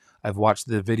it. I've watched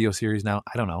the video series now,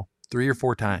 3 or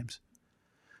 4 times.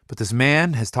 But this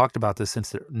man has talked about this since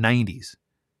the 90s,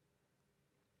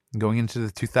 going into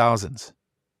the 2000s.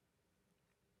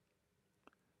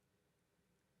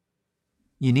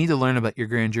 You need to learn about your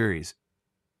grand juries.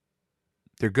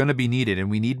 They're going to be needed,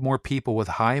 and we need more people with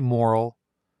high moral.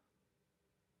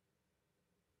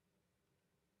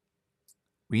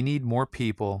 We need more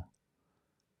people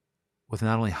with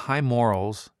not only high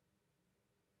morals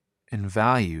and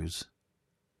values.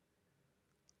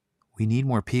 We need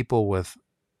more people with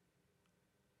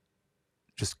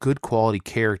just good quality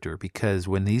character, because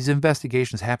when these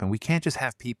investigations happen, we can't just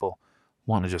have people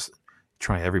want to just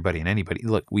try everybody and anybody.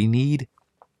 Look, we need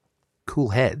cool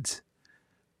heads.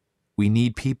 We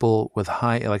need people with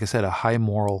like I said, a high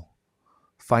moral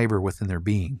fiber within their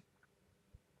being.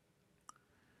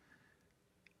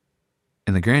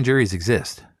 And the grand juries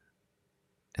exist.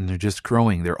 And they're just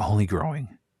growing. They're only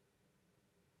growing.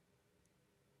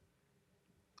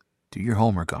 Do your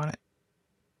homework on it.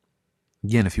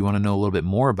 Again, if you want to know a little bit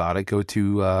more about it, go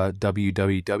to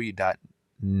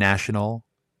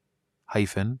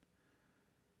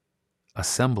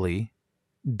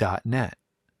www.national-assembly.net.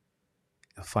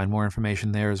 You'll find more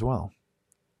information there as well.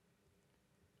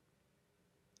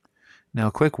 Now,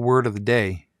 a quick word of the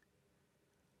day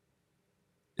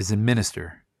is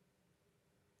administer.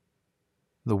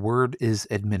 The word is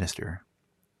administer.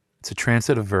 It's a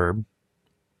transitive verb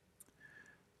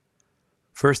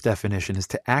First definition is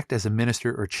to act as a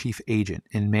minister or chief agent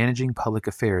in managing public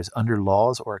affairs under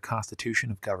laws or a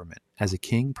constitution of government. As a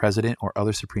king, president, or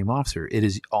other supreme officer, it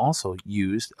is also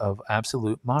used of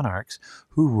absolute monarchs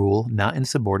who rule not in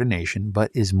subordination,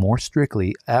 but is more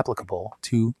strictly applicable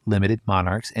to limited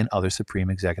monarchs and other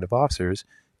supreme executive officers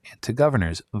and to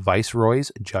governors,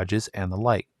 viceroys, judges, and the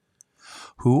like,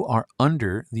 who are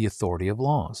under the authority of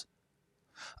laws.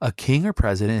 A king or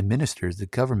president administers the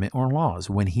government or laws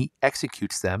when he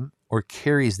executes them or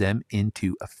carries them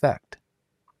into effect.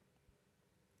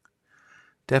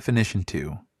 Definition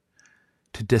 2.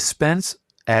 To dispense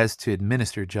as to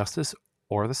administer justice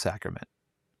or the sacrament.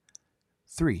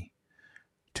 3.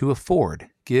 To afford,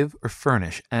 give, or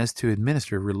furnish as to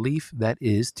administer relief, that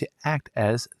is, to act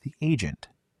as the agent.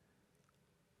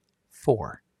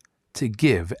 4. To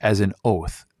give as an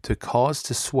oath, to cause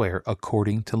to swear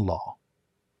according to law.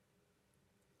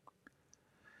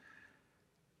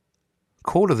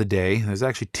 Quote of the day, there's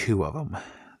actually two of them.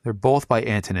 They're both by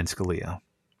Antonin Scalia.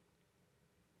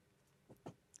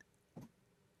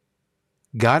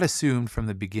 God assumed from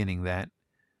the beginning that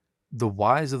the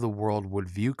wise of the world would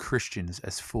view Christians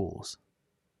as fools,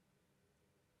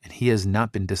 and he has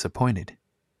not been disappointed.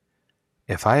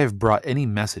 If I have brought any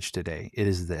message today, it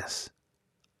is this.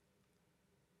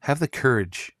 Have the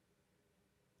courage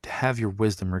to have your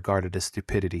wisdom regarded as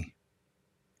stupidity.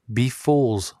 Be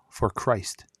fools for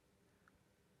Christ.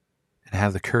 And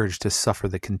have the courage to suffer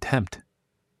the contempt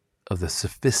of the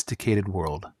sophisticated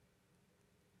world.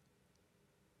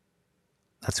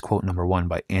 That's quote number 1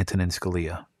 by Antonin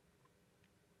Scalia.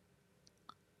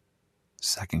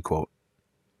 Second quote.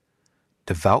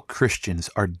 Devout Christians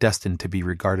are destined to be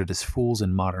regarded as fools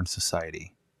in modern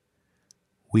society.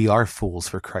 We are fools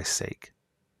for Christ's sake.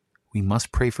 We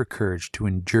must pray for courage to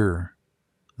endure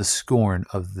the scorn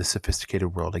of the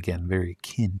sophisticated world. Again, very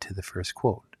akin to the first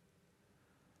quote.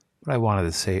 But I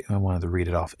wanted to read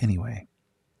it off anyway.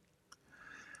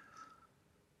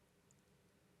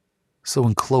 So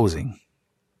in closing,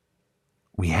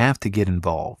 we have to get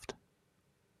involved.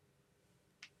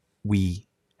 We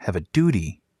have a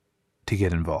duty to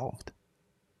get involved.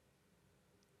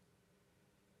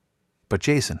 But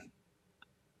Jason,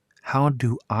 how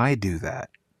do I do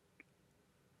that?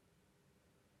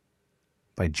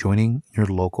 By joining your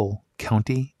local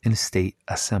county and state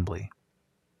assembly.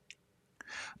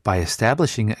 By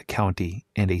establishing a county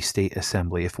and a state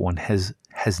assembly if one has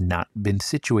not been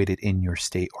situated in your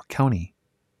state or county.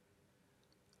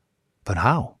 But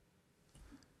how?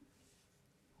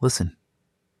 Listen.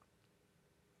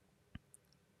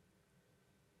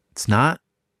 It's not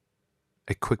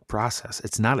a quick process.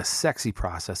 It's not a sexy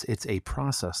process. It's a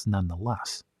process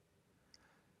nonetheless.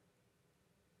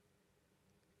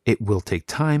 It will take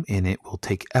time and it will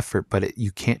take effort, but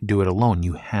you can't do it alone.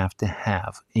 You have to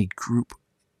have a group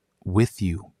with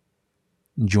you,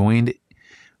 joined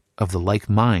of the like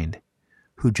mind,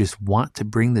 who just want to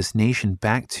bring this nation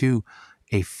back to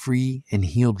a free and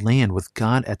healed land with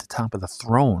God at the top of the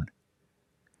throne.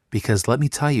 Because let me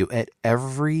tell you, at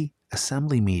every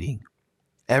assembly meeting,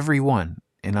 everyone,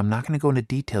 and I'm not going to go into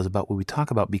details about what we talk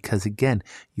about, because again,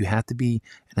 you have to be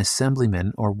an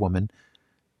assemblyman or woman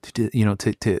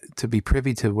to be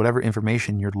privy to whatever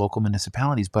information your local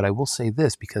municipalities. But I will say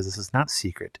this, because this is not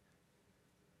secret.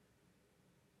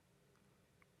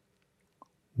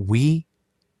 We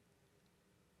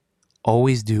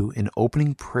always do an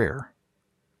opening prayer.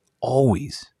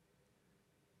 Always.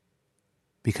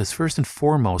 Because first and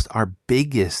foremost, our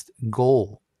biggest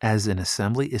goal as an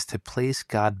assembly is to place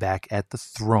God back at the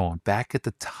throne, back at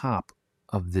the top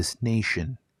of this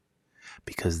nation,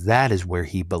 because that is where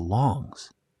he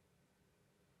belongs.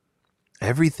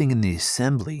 Everything in the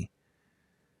assembly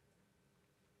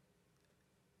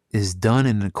is done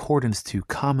in accordance to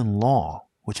common law,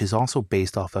 which is also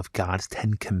based off of God's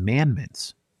 10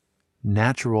 commandments,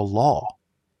 natural law.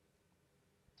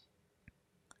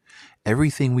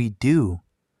 Everything we do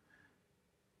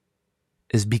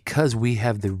is because we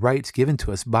have the rights given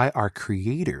to us by our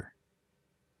Creator.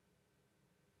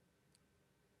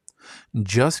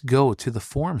 Just go to the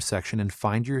forum section and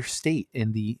find your state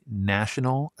in the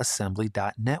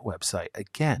nationalassembly.net website.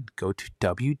 Again, go to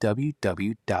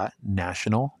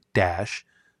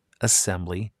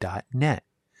www.national-assembly.net.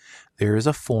 There is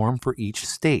a form for each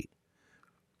state.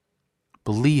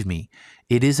 Believe me,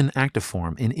 it is an active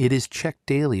form, and it is checked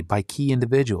daily by key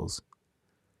individuals.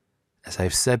 As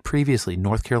I've said previously,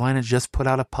 North Carolina just put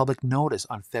out a public notice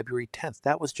on February 10th.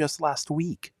 That was just last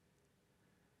week.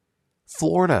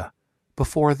 Florida,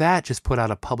 before that, just put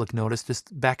out a public notice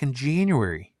just back in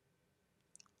January.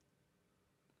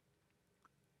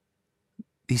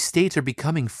 These states are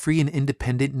becoming free and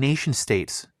independent nation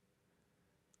states.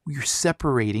 We are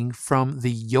separating from the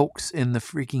yokes and the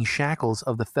freaking shackles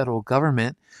of the federal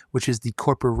government, which is the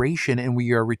corporation, and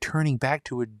we are returning back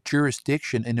to a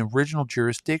jurisdiction, an original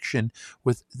jurisdiction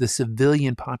with the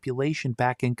civilian population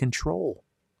back in control.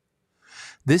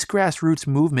 This grassroots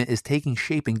movement is taking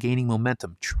shape and gaining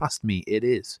momentum. Trust me, it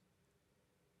is.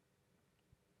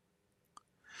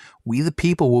 We, the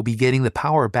people, will be getting the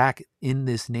power back in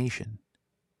this nation.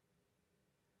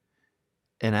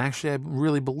 And actually, I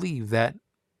really believe that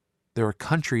there are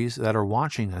countries that are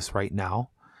watching us right now,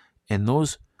 and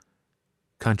those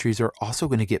countries are also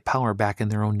going to get power back in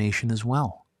their own nation as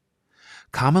well.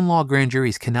 Common law grand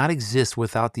juries cannot exist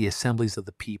without the assemblies of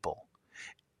the people.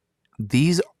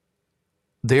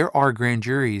 There are grand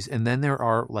juries, and then there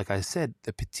are, like I said,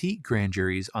 the petite grand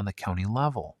juries on the county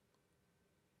level.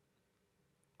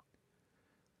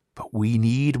 But we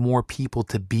need more people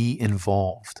to be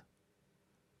involved.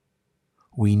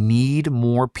 We need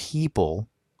more people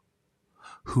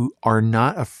who are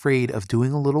not afraid of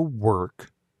doing a little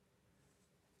work.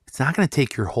 It's not going to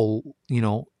take your whole,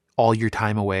 all your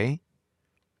time away.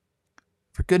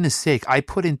 For goodness sake, I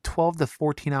put in 12 to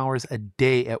 14 hours a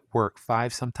day at work,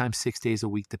 5, sometimes 6 days a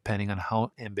week, depending on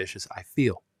how ambitious I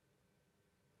feel.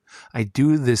 I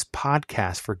do this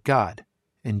podcast for God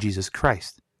and Jesus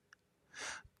Christ.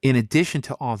 In addition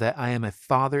to all that, I am a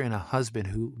father and a husband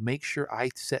who make sure I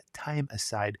set time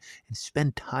aside and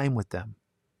spend time with them.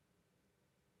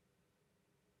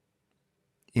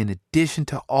 In addition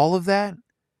to all of that,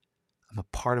 I'm a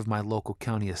part of my local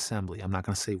county assembly. I'm not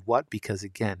going to say what, because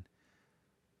again,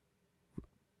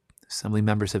 assembly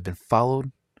members have been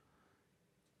followed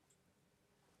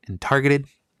and targeted.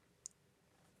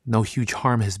 No huge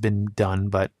harm has been done,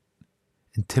 but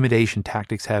intimidation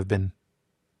tactics have been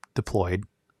deployed.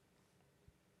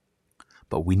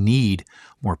 But we need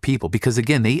more people because,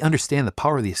 again, they understand the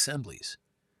power of the assemblies.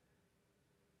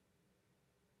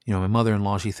 My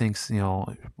mother-in-law, she thinks,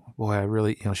 boy, I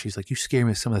really, she's like, you scare me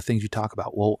with some of the things you talk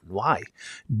about. Well, why?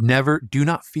 Do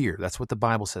not fear. That's what the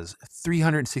Bible says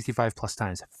 365 plus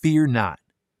times. Fear not.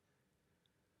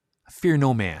 Fear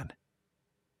no man.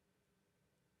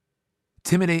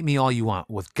 Intimidate me all you want.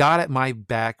 With God at my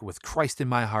back, with Christ in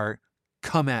my heart,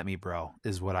 come at me, bro,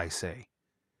 is what I say.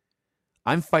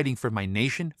 I'm fighting for my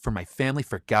nation, for my family,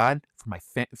 for God,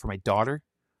 for my daughter.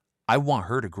 I want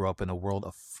her to grow up in a world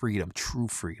of freedom, true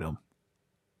freedom.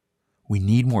 We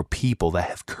need more people that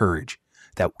have courage,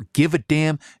 that give a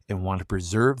damn and want to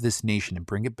preserve this nation and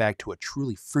bring it back to a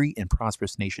truly free and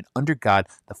prosperous nation under God,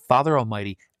 the Father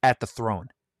Almighty, at the throne.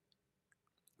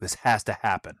 This has to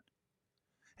happen.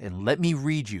 And let me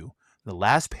read you the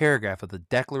last paragraph of the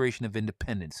Declaration of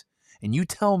Independence. And you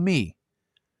tell me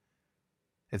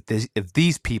if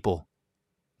these people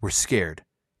were scared.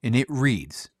 And it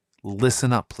reads,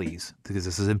 listen up, please, because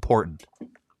this is important.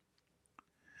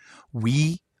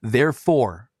 We,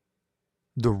 therefore,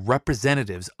 the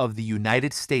representatives of the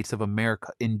United States of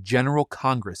America in General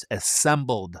Congress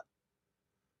assembled,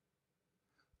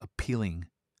 appealing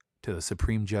to the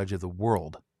Supreme Judge of the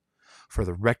world for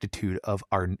the rectitude of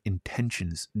our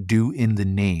intentions due in the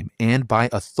name and by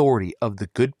authority of the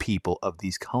good people of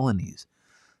these colonies,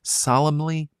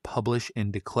 solemnly publish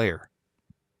and declare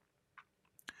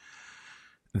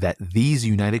that these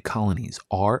united colonies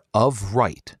are of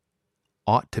right,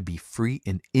 ought to be free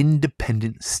and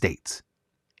independent states,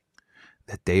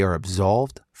 that they are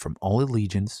absolved from all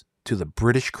allegiance to the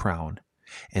British Crown,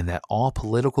 and that all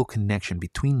political connection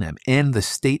between them and the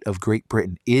state of Great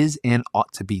Britain is and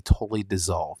ought to be totally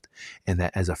dissolved, and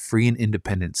that as a free and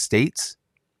independent states,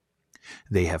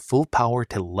 they have full power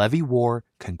to levy war,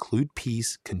 conclude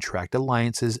peace, contract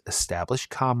alliances, establish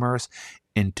commerce,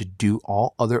 and to do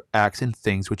all other acts and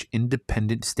things which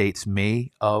independent states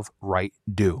may of right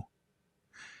do.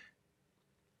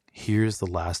 Here's the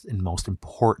last and most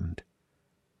important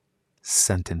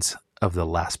sentence of the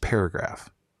last paragraph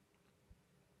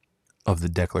of the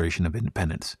Declaration of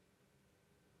Independence.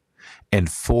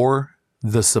 And for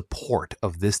the support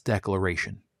of this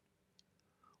declaration,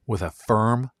 with a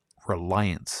firm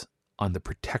reliance on the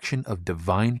protection of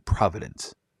divine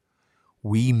providence,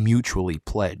 we mutually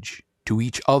pledge to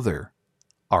each other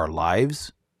our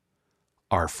lives,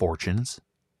 our fortunes,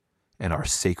 and our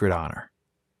sacred honor.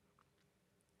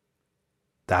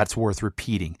 That's worth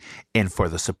repeating. And for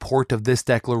the support of this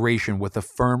declaration, with a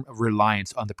firm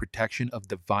reliance on the protection of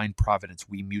divine providence,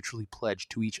 we mutually pledge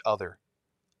to each other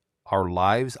our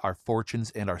lives, our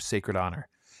fortunes, and our sacred honor.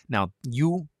 Now,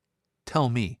 you tell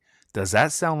me, does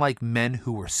that sound like men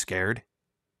who were scared?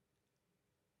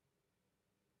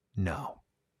 No.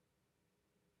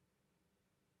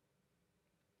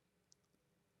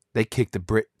 They kicked the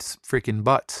Brits' freaking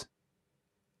butts.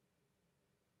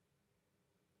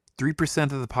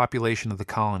 3% of the population of the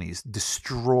colonies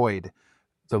destroyed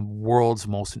the world's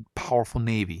most powerful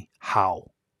navy.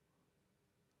 How?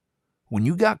 When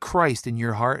you got Christ in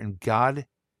your heart and God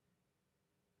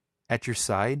at your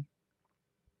side,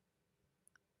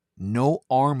 no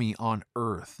army on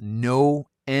earth, no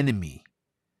enemy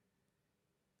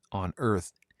on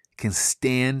earth can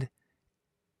stand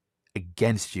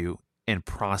against you and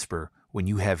prosper when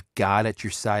you have God at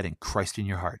your side and Christ in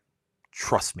your heart.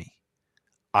 Trust me,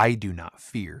 I do not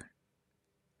fear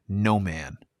no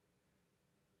man.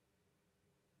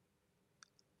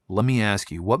 Let me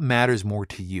ask you, what matters more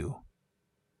to you?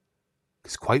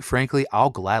 Because quite frankly,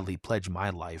 I'll gladly pledge my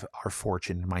life, our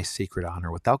fortune, and my sacred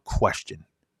honor without question.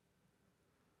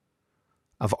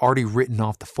 I've already written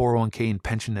off the 401k and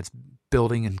pension that's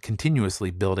building and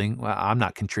continuously building. Well, I'm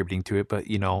not contributing to it, but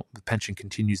the pension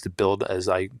continues to build as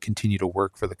I continue to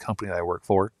work for the company that I work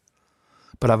for.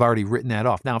 But I've already written that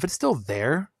off. Now, if it's still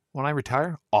there when I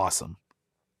retire, awesome.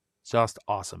 Just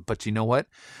awesome. But you know what?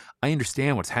 I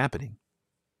understand what's happening.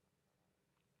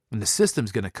 And the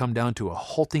system's going to come down to a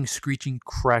halting, screeching,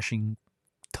 crashing,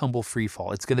 tumble free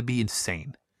fall. It's going to be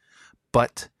insane.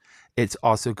 But it's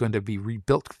also going to be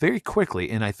rebuilt very quickly,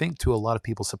 and I think to a lot of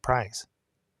people's surprise.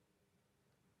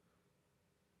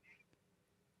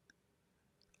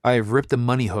 I have ripped the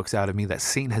money hooks out of me that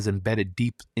Satan has embedded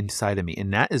deep inside of me,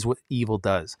 and that is what evil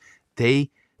does. Satan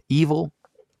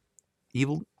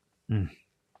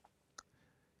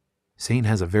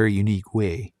has a very unique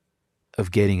way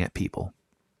of getting at people.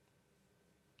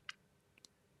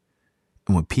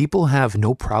 And when people have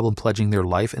no problem pledging their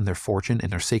life and their fortune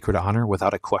and their sacred honor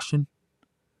without a question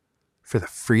for the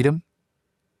freedom,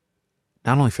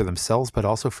 not only for themselves, but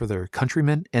also for their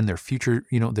countrymen and their future,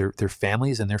 their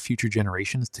families and their future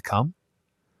generations to come,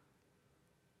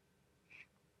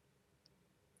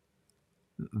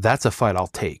 that's a fight I'll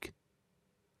take.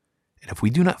 And if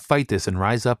we do not fight this and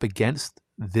rise up against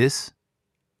this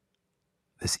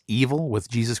evil with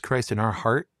Jesus Christ in our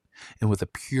heart and with a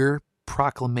pure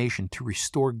proclamation to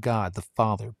restore God the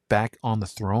Father back on the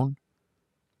throne,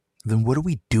 then what are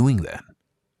we doing then?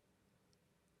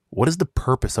 What is the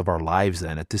purpose of our lives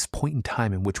then at this point in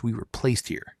time in which we were placed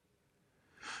here?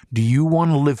 Do you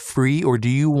want to live free, or do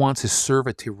you want to serve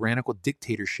a tyrannical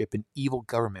dictatorship and evil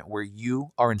government where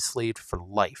you are enslaved for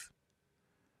life?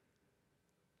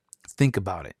 Think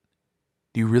about it.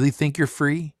 Do you really think you're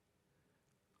free?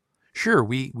 Sure,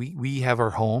 we have our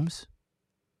homes.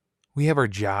 We have our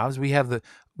jobs. We have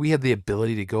the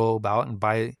ability to go about and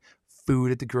buy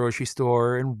food at the grocery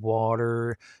store and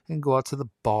water and go out to the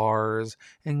bars,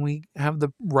 and we have the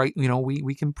right,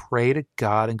 we can pray to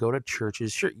God and go to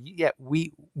churches. Sure, yeah,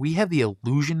 we have the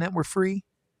illusion that we're free.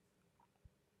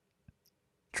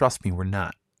 Trust me, we're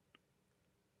not.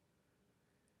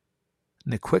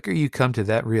 And the quicker you come to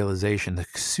that realization, the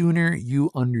sooner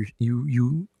you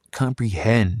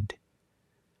comprehend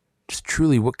just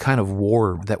truly what kind of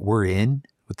war that we're in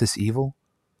with this evil,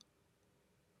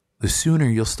 the sooner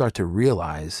you'll start to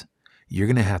realize you're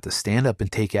going to have to stand up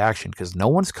and take action, because no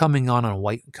one's coming in on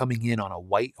a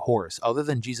white horse other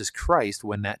than Jesus Christ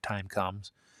when that time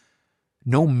comes.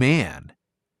 No man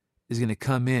is going to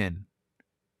come in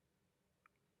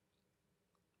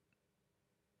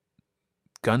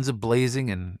guns a-blazing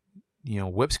and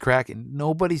whips cracking.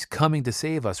 Nobody's coming to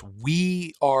save us.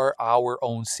 We are our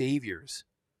own saviors.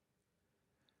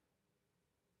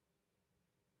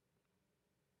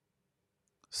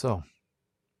 So,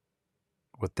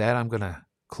 with that, I'm going to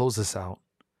close this out.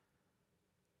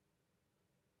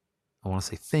 I want to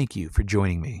say thank you for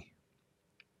joining me.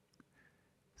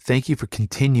 Thank you for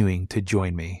continuing to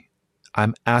join me.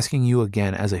 I'm asking you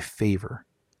again as a favor.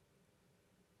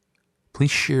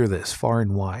 Please share this far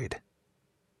and wide.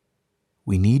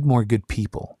 We need more good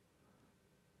people.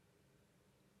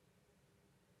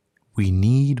 We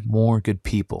need more good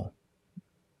people.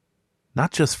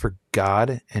 Not just for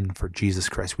God and for Jesus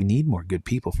Christ. We need more good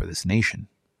people for this nation.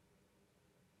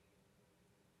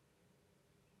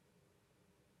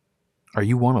 Are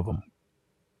you one of them?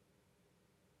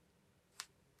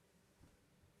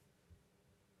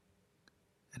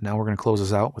 And now we're going to close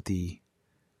this out with the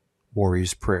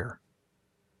Warrior's Prayer.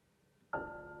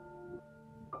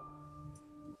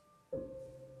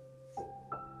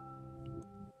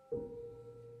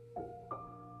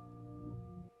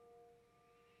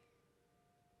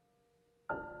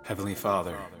 Heavenly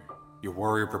Father, your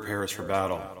warrior prepares for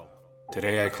battle.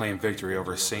 Today I claim victory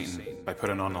over Satan by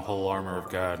putting on the whole armor of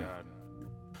God.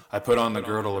 I put on the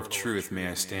girdle of truth. May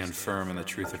I stand firm in the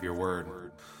truth of your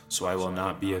word, so I will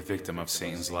not be a victim of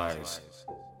Satan's lies.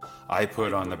 I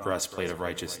put on the breastplate of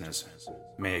righteousness.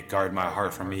 May it guard my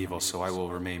heart from evil, so I will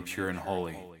remain pure and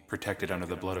holy, protected under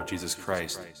the blood of Jesus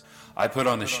Christ. I put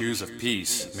on the shoes of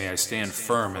peace. May I stand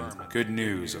firm in the good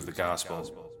news of the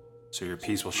gospel, so your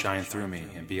peace will shine through me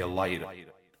and be a light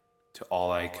to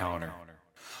all I encounter.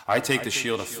 I take the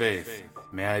shield of faith.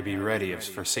 May I be ready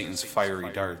for Satan's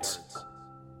fiery darts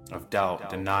of doubt,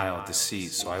 denial,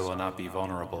 deceit, so I will not be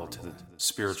vulnerable to the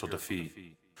spiritual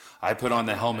defeat. I put on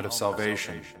the helmet of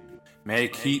salvation. May I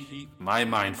keep my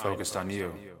mind focused on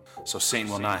you, so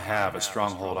Satan will not have a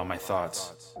stronghold on my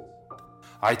thoughts.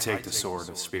 I take the sword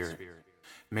of Spirit.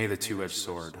 May the two-edged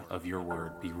sword of your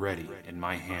word be ready in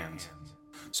my hands,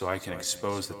 so I can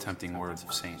expose the tempting words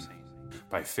of Satan.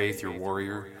 By faith, your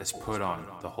warrior has put on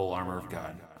the whole armor of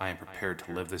God. I am prepared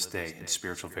to live this day in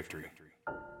spiritual victory.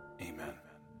 Amen.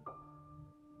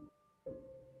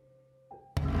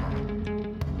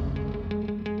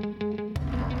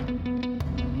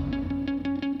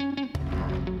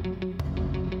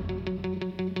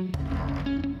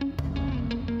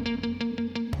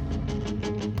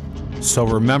 So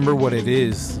remember what it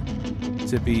is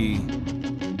to be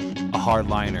a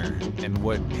hardliner and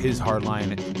what his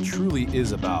hardline truly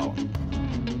is about.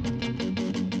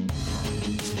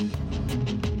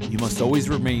 You must always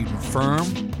remain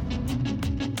firm,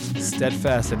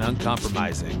 steadfast, and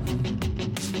uncompromising.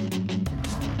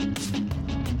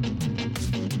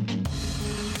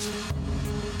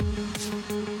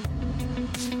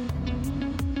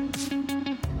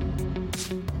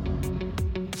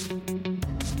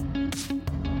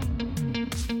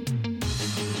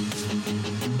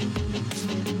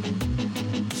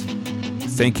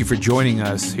 Thank you for joining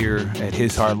us here at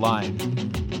His Hard Line.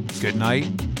 Good night.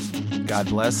 God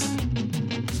bless.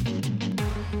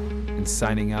 And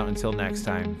signing out until next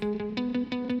time.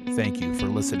 Thank you for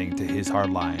listening to His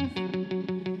Hard Line.